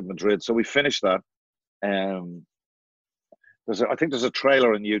streets of Madrid. So we finished that. I think there's a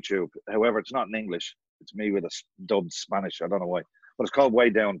trailer on YouTube. However, it's not in English. It's me with a dubbed Spanish. I don't know why. But it's called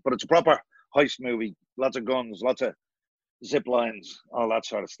Way Down. But it's a proper heist movie. Lots of guns, lots of zip lines, all that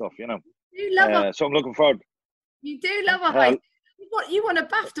sort of stuff, You love so I'm looking forward. You do love a heist. You won a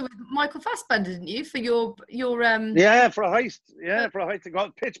BAFTA with Michael Fassbender, didn't you, for your Yeah, for a heist. Yeah, for a heist.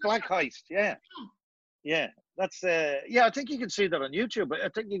 Called Pitch Black Heist. Yeah. Yeah. That's I think you can see that on YouTube. I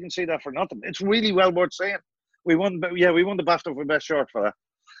think you can see that for nothing. It's really well worth seeing. We won the BAFTA for best short for that.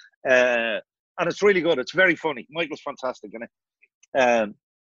 And it's really good. It's very funny. Michael's fantastic in it. And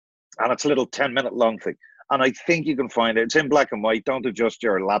it's a little 10-minute long thing. And I think you can find it. It's in black and white. Don't adjust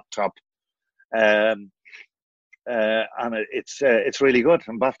your laptop. And it's really good.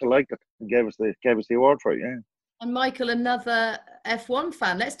 And BAFTA liked it and gave us the award for it. Yeah. And Michael, another F1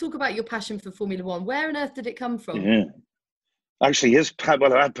 fan. Let's talk about your passion for Formula One. Where on earth did it come from? Yeah. Actually, I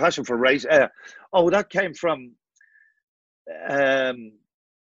had passion for race. That came from.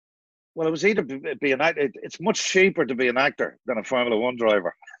 Well, it was either be an actor. It's much cheaper to be an actor than a Formula One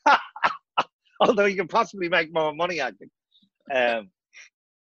driver. Although you can possibly make more money acting. I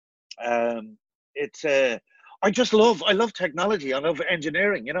love technology. I love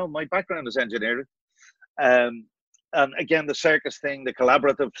engineering. My background is engineering. And again, the circus thing, the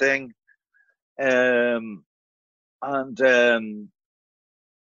collaborative thing. I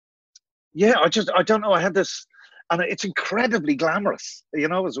don't know. I had this, and it's incredibly glamorous,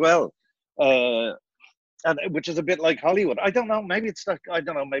 as well. And which is a bit like Hollywood. I don't know. Maybe it's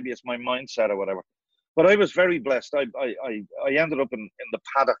maybe it's my mindset or whatever. But I was very blessed. I ended up in the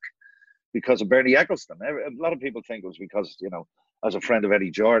paddock because of Bernie Ecclestone. A lot of people think it was because, as a friend of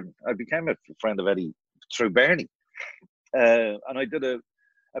Eddie Jordan. I became a friend of Eddie through Bernie. And I did a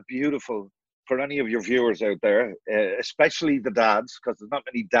beautiful, for any of your viewers out there, especially the dads, because there's not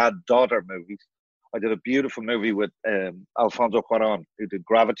many dad-daughter movies. I did a beautiful movie with Alfonso Cuarón, who did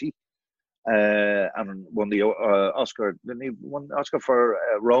Gravity, and won the Oscar. Didn't he won the Oscar for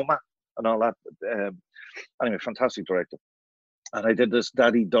Roma and all that? Anyway, fantastic director. And I did this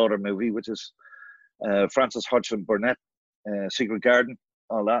daddy-daughter movie, which is Frances Hodgson Burnett, Secret Garden,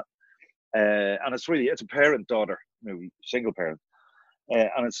 all that. And it's a parent-daughter movie, single parent.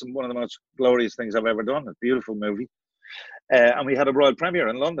 And it's one of the most glorious things I've ever done. A beautiful movie. And we had a royal premiere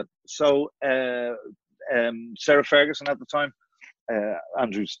in London. So Sarah Ferguson at the time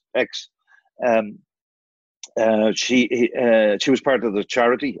Andrew's ex. She was part of the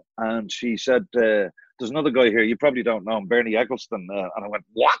charity, and she said, "There's another guy here. You probably don't know him, Bernie Eccleston." And I went,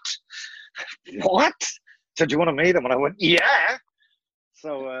 "What? What?" Said, "Do you want to meet him?" And I went, "Yeah."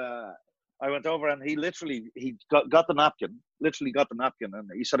 So I went over, and he got the napkin. Literally got the napkin, and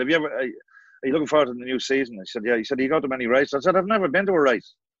he said, "Have you ever? Are you looking forward to the new season?" I said, "Yeah." He said, "Do you go to many races?" I said, "I've never been to a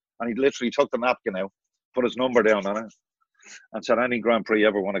race." And he literally took the napkin out, put his number down on it, and said, "Any Grand Prix you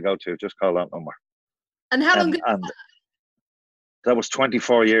ever want to go to, just call that number." And how long? And that was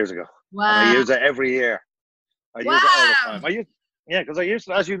 24 years ago. Wow. And I use it every year. I use it all the time. Because I used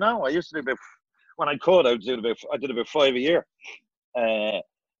to, as you know, I used to do about, when I could, I did about 5 a year.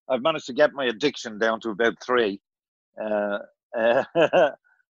 I've managed to get my addiction down to about 3. But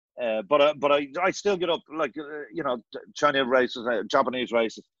I still get up, like, Chinese races, Japanese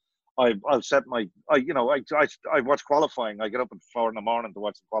races. I'll set I watch qualifying. I get up at 4 in the morning to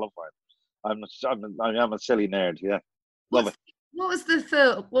watch the qualifying. I am a silly nerd. Yeah, love it. What was the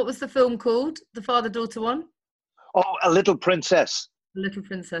film? What was the film called? The father-daughter one? Oh, A Little Princess. A Little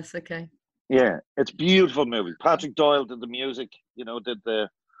Princess. Okay. Yeah, it's a beautiful movie. Patrick Doyle did the music. Did the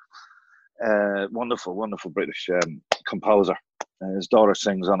wonderful, wonderful British composer. His daughter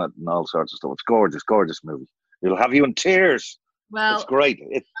sings on it and all sorts of stuff. It's gorgeous, gorgeous movie. It'll have you in tears. Well, it's great.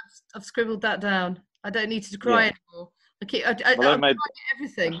 I've scribbled that down. I don't need to cry anymore. I'm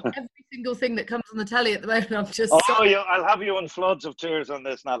everything, every single thing that comes on the telly at the moment. I'm just. Yeah, I'll have you in floods of tears on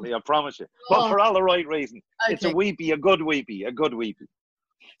this, Natalie. I promise you. But for all the right reasons. Okay. It's a weepy, a good weepy.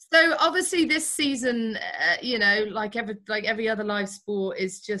 So obviously, this season, like every other live sport,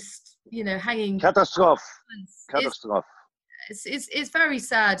 is just hanging. Catastrophe. It's very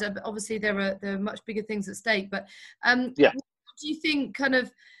sad. Obviously, there are much bigger things at stake. But what do you think, kind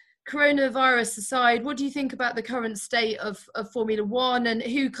of, coronavirus aside, what do you think about the current state of Formula One, and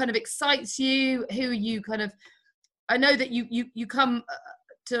who kind of excites you? Who you kind of? I know that you come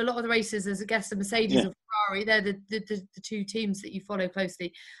to a lot of the races as a guest of Mercedes or Ferrari. They're the two teams that you follow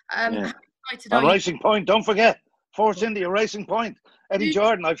closely. How excited are you? Racing Point, don't forget. Force India, Racing Point. Eddie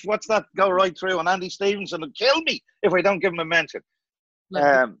Jordan, I've watched that go right through, and Andy Stevenson will kill me if I don't give him a mention.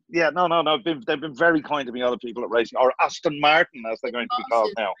 No. They've been very kind to me, other people at Racing, or Aston Martin, as they're going to be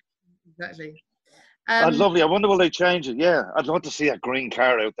called now. Exactly. That's lovely. I wonder will they change it? Yeah, I'd love to see a green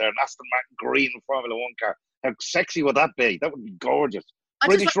car out there, an Aston Martin green Formula One car. How sexy would that be? That would be gorgeous.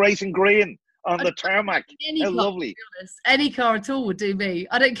 British Racing green on the tarmac. How lovely. Any car at all would do me.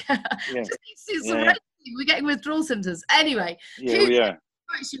 I don't care. Yeah. We're getting withdrawal symptoms. Anyway,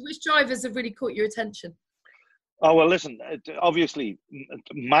 which drivers have really caught your attention? Oh, well, listen, obviously,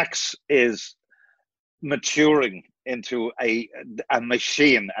 Max is maturing into a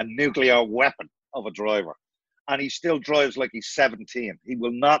machine, a nuclear weapon of a driver. And he still drives like he's 17. He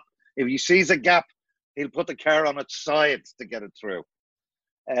will not, if he sees a gap, he'll put the car on its side to get it through.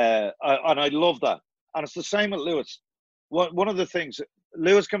 And I love that. And it's the same with Lewis. One of the things,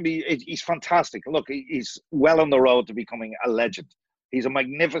 Lewis he's fantastic. Look, he's well on the road to becoming a legend. He's a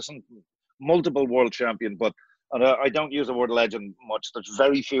magnificent, multiple world champion, but I don't use the word legend much. There's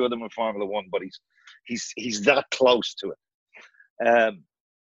very few of them in Formula One, but he's that close to it.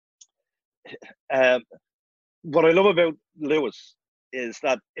 What I love about Lewis is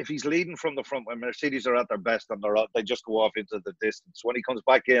that if he's leading from the front, when Mercedes are at their best and they just go off into the distance. When he comes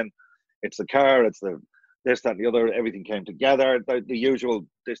back in, it's the car, it's the this, that, and the other. Everything came together. The usual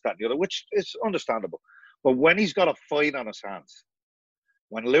this, that, and the other, which is understandable. But when he's got a fight on his hands,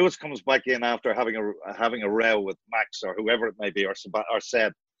 when Lewis comes back in after having a row with Max or whoever it may be, or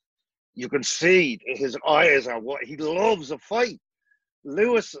Seb, you can see his eyes are what he loves a fight.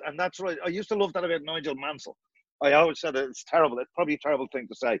 Lewis, and that's right. I used to love that about Nigel Mansell. I always said it's terrible. It's probably a terrible thing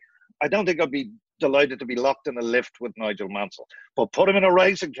to say. I don't think I'd be delighted to be locked in a lift with Nigel Mansell. But put him in a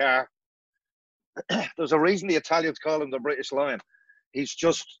racing car. There's a reason the Italians call him the British Lion. He's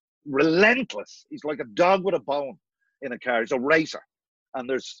just relentless. He's like a dog with a bone in a car. He's a racer. And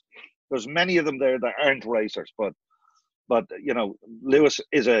there's many of them there that aren't racers. But Lewis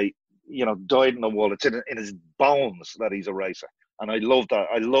is dyed in the wool. It's in his bones that he's a racer. And I love that.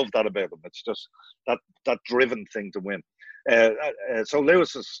 I love that about him. It's just that driven thing to win. So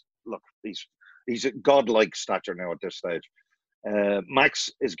Lewis is, look, he's a godlike stature now at this stage. Max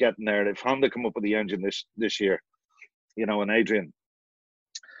is getting there. If Honda come up with the engine this year, and Adrian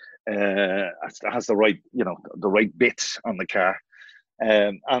has the right bits on the car,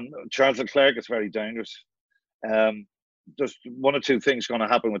 and Charles Leclerc is very dangerous. There's one or two things going to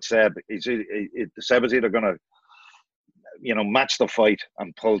happen with Seb. Seb is either going to match the fight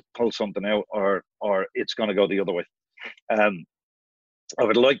and pull something out, or it's going to go the other way. I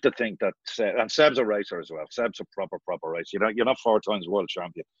would like to think that, and Seb's a racer as well. Seb's a proper racer. You're not 4 times world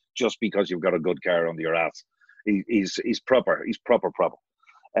champion just because you've got a good car under your ass. He's proper. He's proper.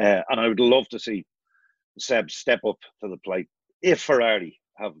 And I would love to see Seb step up to the plate if Ferrari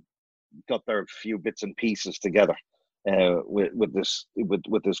have got their few bits and pieces together with this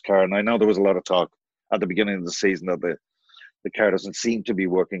car. And I know there was a lot of talk at the beginning of the season that the car doesn't seem to be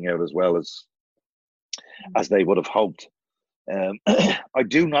working out as well as they would have hoped. I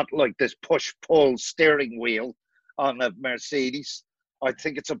do not like this push-pull steering wheel on a Mercedes. I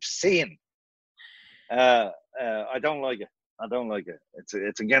think it's obscene. I don't like it.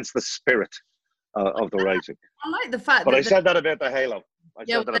 It's against the spirit of the racing. I like the fact but that... I said that about the Halo. I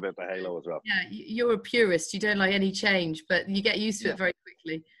said that about the Halo as well. Yeah, you're a purist. You don't like any change, but you get used to it very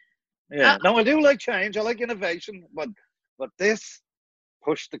quickly. Yeah, no, I do like change. I like innovation, but this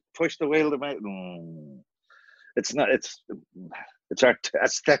push the wheel to make... It's not. It's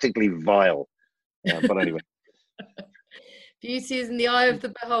aesthetically vile. But anyway, beauty is in the eye of the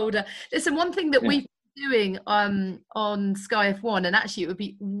beholder. Listen, one thing that we've been doing on Sky F1, and actually it would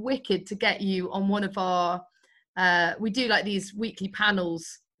be wicked to get you on one of our. We do like these weekly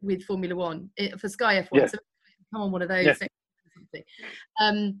panels with Formula One for Sky F1. Yeah. So come on one of those.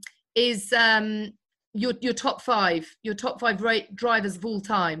 Yeah. Is your top five drivers of all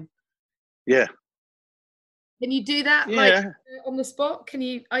time? Yeah. Can you do that? Yeah. Like on the spot? Can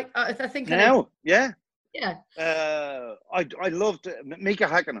you? I think now. Yeah. Yeah. I loved Mika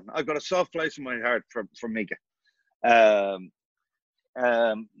Hakkinen. I've got a soft place in my heart for Mika.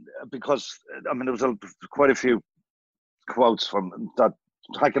 Because I mean there was quite a few quotes from that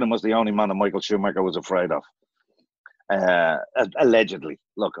Hakkinen was the only man that Michael Schumacher was afraid of. Allegedly.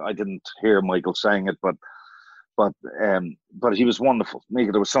 Look, I didn't hear Michael saying it, but he was wonderful.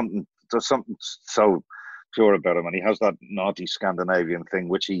 Mika, there's something so pure about him, and he has that naughty Scandinavian thing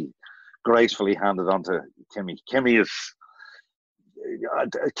which he gracefully handed on to Kimi. Kimi is I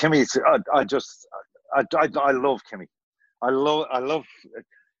love Kimi. I love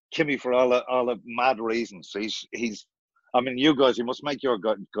Kimi for all the mad reasons. He's I mean, you must make your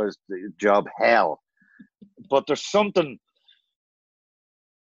guys' job hell, but there's something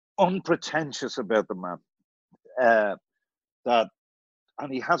unpretentious about the man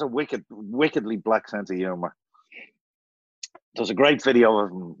and he has a wickedly black sense of humor. There's a great video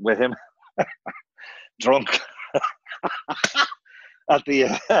of him with him drunk at the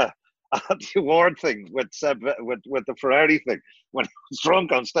award thing with the Ferrari thing when he was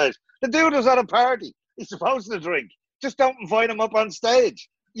drunk on stage. The dude was at a party. He's supposed to drink. Just don't invite him up on stage.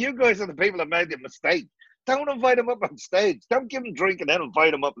 You guys are the people that made the mistake. Don't invite him up on stage. Don't give him drink and then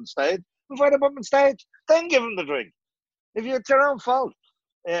invite him up on stage. Invite him up on stage, then give him the drink. It's your own fault.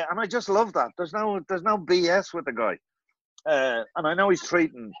 And I just love that. There's no BS with the guy. And I know he's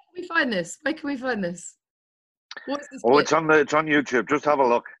treating. Where can we find this? Where can we find this? What's this? Oh, it's on YouTube. Just have a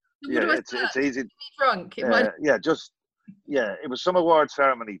look. Yeah, it's easy. Drunk. It was some award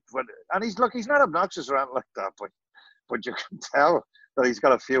ceremony, and he's not obnoxious or anything like that, but you can tell that he's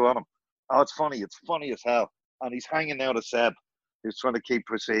got a few on him. Oh, it's funny. It's funny as hell, and he's hanging out a Seb, who's trying to keep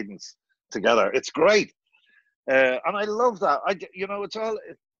proceedings together. It's great. And I love that. It's all.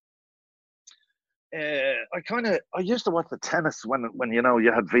 I used to watch the tennis when you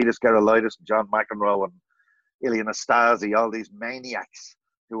had Vitas Gerulaitis and John McEnroe and Ilie Nastase, all these maniacs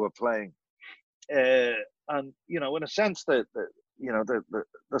who were playing. And in a sense that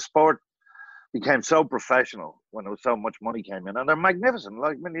the sport became so professional when there was so much money came in, and they're magnificent.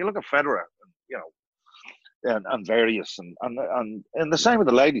 Like when you look at Federer, and various and the same with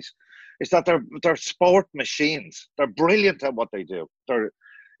the ladies. Is that they're sport machines. They're brilliant at what they do. They're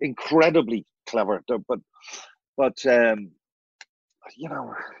incredibly clever. But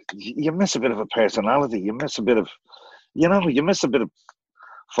you miss a bit of a personality. You miss a bit of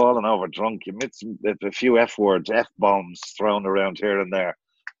falling over drunk. You miss a few F words, F bombs thrown around here and there.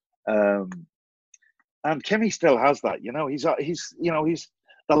 And Kimi still has that. He's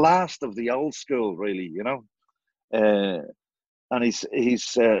the last of the old school, really. And he's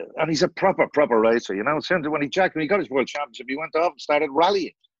a proper racer, when he got his world championship, he went off and started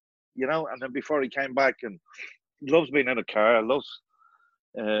rallying, and then before he came back, and he loves being in a car, loves,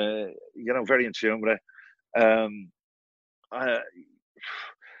 very in tune with it.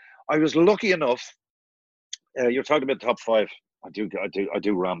 I was lucky enough. You're talking about top five. I do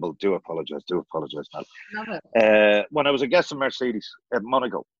ramble. Do apologize now. When I was a guest in Mercedes at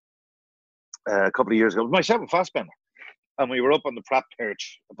Monaco a couple of years ago, it was myself and Fassbender. And we were up on the prop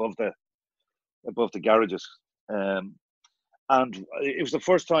perch above the garages, and it was the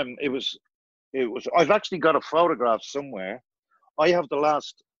first time. It was. I've actually got a photograph somewhere I have the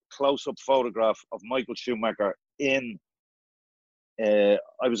last close-up photograph of Michael Schumacher in.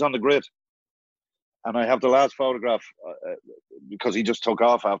 I was on the grid, and I have the last photograph because he just took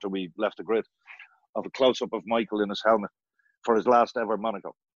off after we left the grid, of a close-up of Michael in his helmet for his last ever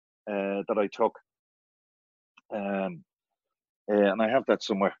Monaco that I took. And I have that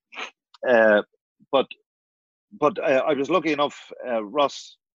somewhere. But I was lucky enough,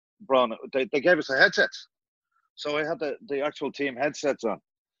 Ross Brown, they gave us the headsets. So I had the actual team headsets on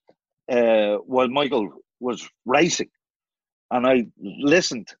while Michael was racing. And I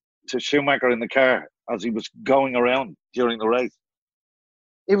listened to Schumacher in the car as he was going around during the race.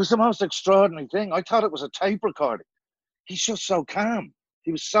 It was the most extraordinary thing. I thought it was a tape recording. He's just so calm.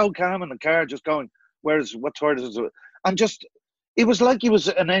 He was so calm in the car, just going, what tire is it? And just, it was like he was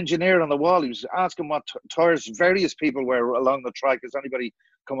an engineer on the wall. He was asking what tires various people were along the track. Is anybody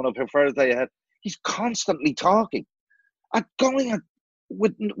coming up here further they ahead? He's constantly talking.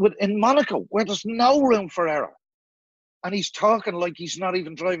 In Monaco, where there's no room for error. And he's talking like he's not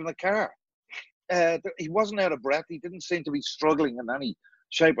even driving the car. He wasn't out of breath. He didn't seem to be struggling in any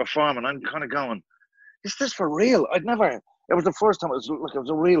shape or form. And I'm kind of going, is this for real? It was the first time it was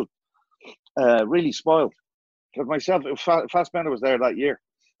a real, really spoiled. Because myself, Fassbender was there that year.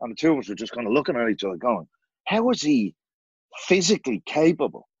 And the two of us were just kind of looking at each other going, how is he physically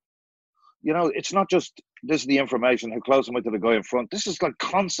capable? You know, it's not just, this is the information, how close am I to the guy in front? This is like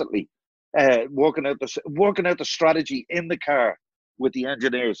constantly working out the strategy in the car with the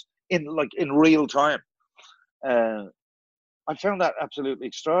engineers in real time. I found that absolutely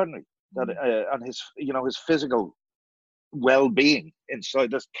extraordinary. That and his physical well-being inside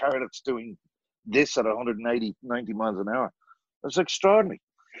this car that's doing this at 180, 90 miles an hour. It's extraordinary.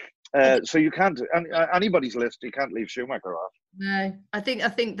 So you can't, anybody's list, you can't leave Schumacher off. No, I think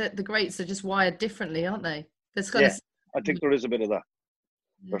that the greats are just wired differently, aren't they? I think there is a bit of that.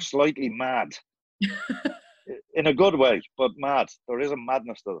 They're slightly mad. In a good way, but mad. There is a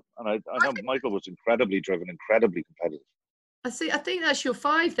madness to them. And I know Michael was incredibly driven, incredibly competitive. I think that's your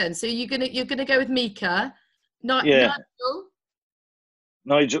 5 then. So you're gonna go with Mika. Nigel.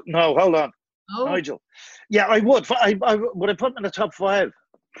 No, hold on. Oh. Nigel. Yeah, I would. I would have put him in the top 5.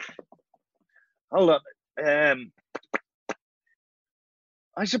 Hold on.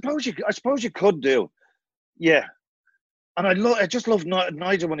 I suppose you could do. Yeah. And I just love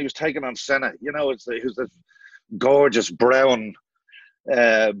Nigel when he was taking on Senna. You know, he was this gorgeous brown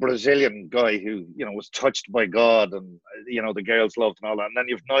Brazilian guy who, you know, was touched by God, and, you know, the girls loved and all that. And then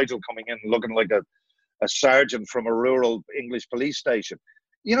you've Nigel coming in looking like a sergeant from a rural English police station.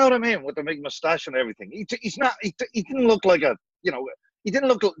 You know what I mean? With the big moustache and everything. He didn't look like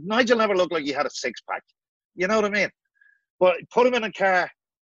Nigel never looked like he had a 6-pack. You know what I mean? But put him in a car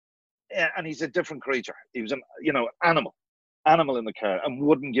and he's a different creature. He was an animal in the car and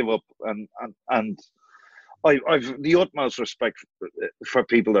wouldn't give up. And I've the utmost respect for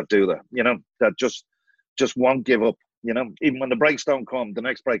people that do that, you know, that just won't give up, you know, even when the brakes don't come, the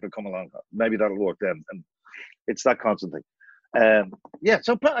next break will come along. Maybe that'll work then. And it's that constant thing.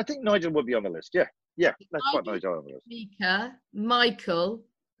 So I think Nigel would be on the list. Yeah, let's put Nigel on the list. Mika, Michael,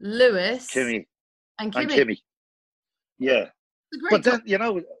 Lewis, Kimmy, and Kimmy. Yeah, but then, you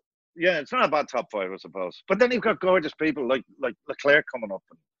know, yeah, it's not a bad top 5, I suppose. But then you've got gorgeous people like Leclerc coming up,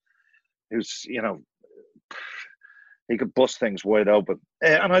 and who's, you know, he could bust things wide open.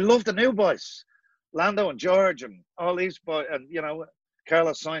 And I love the new boys, Lando and George and all these boys, and, you know,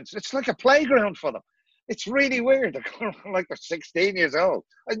 Carlos Sainz. It's like a playground for them. It's really weird. They're going like they're 16 years old.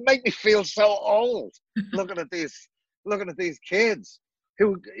 It makes me feel so old looking at these kids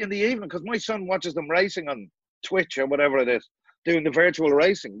who in the evening, because my son watches them racing on Twitch or whatever it is, doing the virtual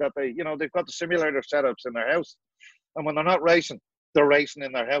racing that they, you know, they've got the simulator setups in their house. And when they're not racing, they're racing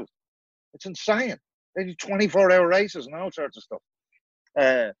in their house. It's insane. They do 24-hour races and all sorts of stuff.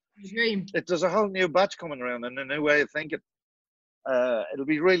 There's a whole new batch coming around and a new way of thinking. It'll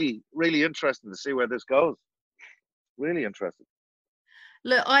be really, really interesting to see where this goes. Really interesting.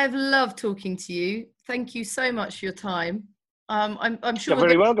 Look, I have loved talking to you. Thank you so much for your time. I'm sure you're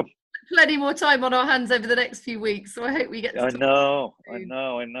very welcome. Plenty more time on our hands over the next few weeks, so I hope we get to I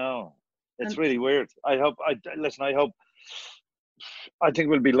know. It's really weird. I think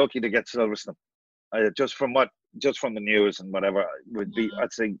we'll be lucky to get Silverstone. Just from the news and whatever would be,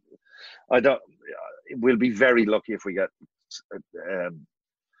 I'd say, we'll be very lucky if we get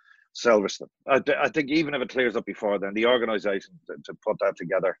Silverstone. I think even if it clears up before then, the organisation to put that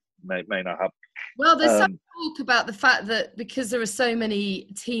together may not happen. Well, there's some talk about the fact that because there are so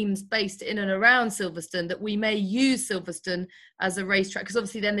many teams based in and around Silverstone, that we may use Silverstone as a racetrack, because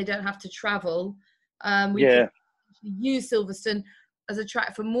obviously then they don't have to travel. We could actually use Silverstone as a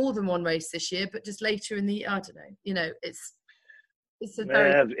track for more than one race this year, but just later in the, I don't know, it's a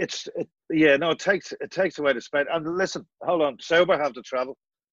very... it takes away the space. And listen, hold on, Sauber have to travel,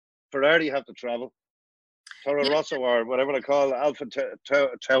 Ferrari have to travel, Toro Rosso or whatever they call it, Alpha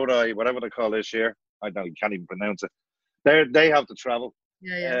Tauri, whatever they call this year. I know you can't even pronounce it. They have to travel.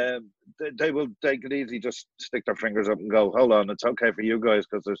 They could easily just stick their fingers up and go, hold on, it's okay for you guys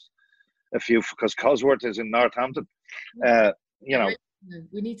because there's a few, because Cosworth is in Northampton.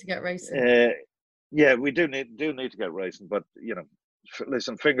 We need to get racing. We do need to get racing, but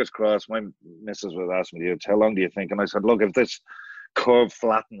listen, fingers crossed. My missus was asking me, how long do you think? And I said, look, if this curve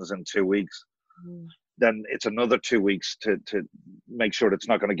flattens in 2 weeks, then it's another 2 weeks to make sure it's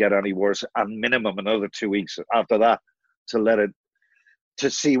not going to get any worse, and minimum another 2 weeks after that to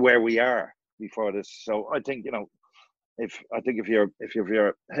see where we are before this. So I think if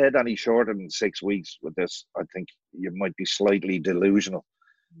you're head any shorter than 6 weeks with this, I think you might be slightly delusional.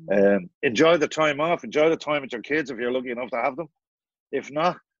 Enjoy the time off. Enjoy the time with your kids if you're lucky enough to have them. If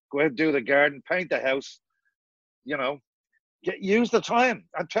not, go out and do the garden, paint the house. Use the time.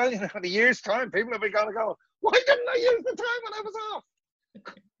 I'm telling you, in a year's time, people will be going to go, why didn't I use the time when I was off?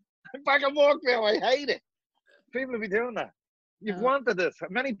 I'm back at work now. I hate it. People will be doing that. You've wanted this.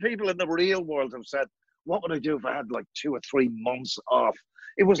 Many people in the real world have said, what would I do if I had like 2 or 3 months off?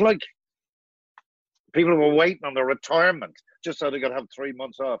 It was like people were waiting on their retirement just so they could have 3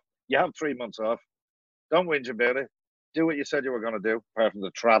 months off. You have 3 months off. Don't whinge about it. Do what you said you were going to do, apart from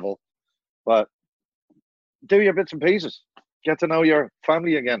the travel. But do your bits and pieces. Get to know your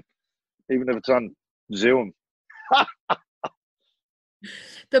family again, even if it's on Zoom.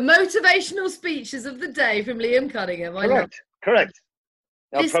 The motivational speeches of the day from Liam Cunningham. Correct.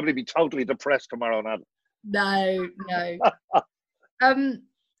 I'll probably be totally depressed tomorrow night. No.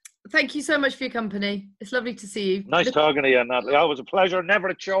 Thank you so much for your company. It's lovely to see you. Nice talking to you, Natalie. Always a pleasure. Never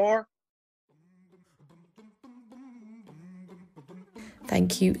a chore.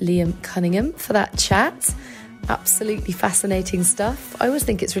 Thank you, Liam Cunningham, for that chat. Absolutely fascinating stuff. I always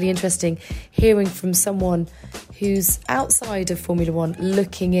think it's really interesting hearing from someone who's outside of Formula One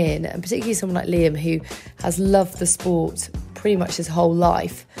looking in, and particularly someone like Liam who has loved the sport pretty much his whole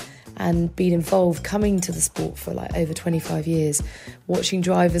life and been involved coming to the sport for like over 25 years, watching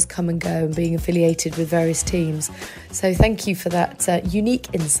drivers come and go and being affiliated with various teams. So thank you for that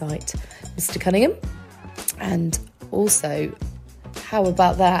unique insight, Mr. Cunningham. And also, how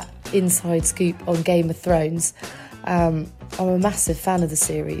about that inside scoop on Game of Thrones? I'm a massive fan of the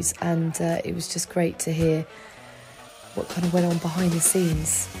series, and it was just great to hear what kind of went on behind the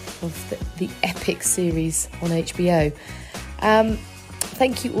scenes of the epic series on HBO.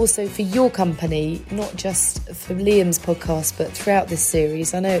 Thank you also for your company, not just for Liam's podcast, but throughout this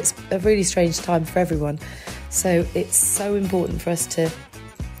series. I know it's a really strange time for everyone, so it's so important for us to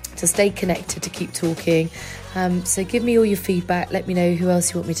stay connected, to keep talking. So give me all your feedback. Let me know who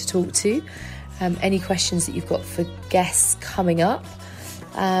else you want me to talk to. Any questions that you've got for guests coming up.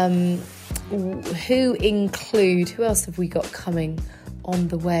 Who else have we got coming on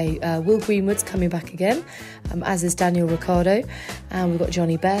the way? Will Greenwood's coming back again, as is Daniel Ricciardo. We've got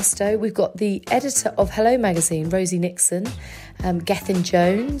Johnny Bairstow. We've got the editor of Hello Magazine, Rosie Nixon, Gethin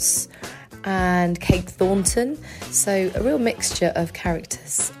Jones, and Kate Thornton. So a real mixture of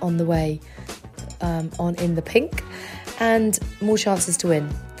characters on the way on In the Pink, and more chances to win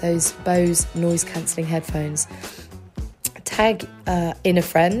those Bose noise cancelling headphones. Tag in a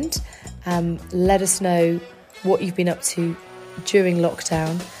friend. Let us know what you've been up to during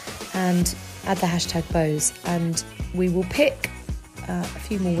lockdown, and add the hashtag Bose, and we will pick a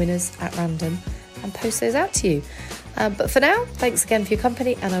few more winners at random and post those out to you. But for now, thanks again for your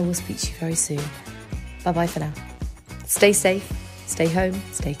company, and I will speak to you very soon. Bye bye for now. Stay safe, stay home,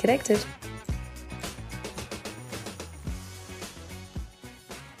 stay connected.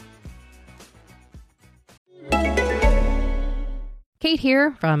 Kate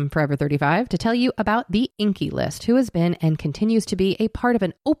here from Forever 35 to tell you about the Inky List, who has been and continues to be a part of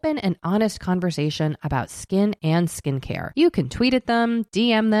an open and honest conversation about skin and skincare. You can tweet at them,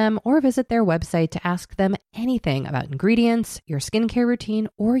 DM them, or visit their website to ask them anything about ingredients, your skincare routine,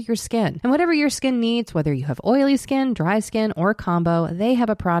 or your skin. And whatever your skin needs, whether you have oily skin, dry skin, or combo, they have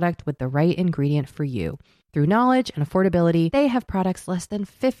a product with the right ingredient for you. Through knowledge and affordability, they have products less than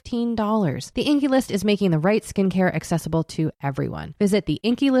 $15. The Inky List is making the right skincare accessible to everyone. Visit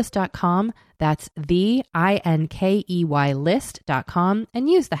theinkylist.com, that's the list.com, and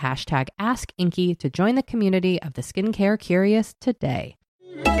use the hashtag AskInky to join the community of the skincare curious today.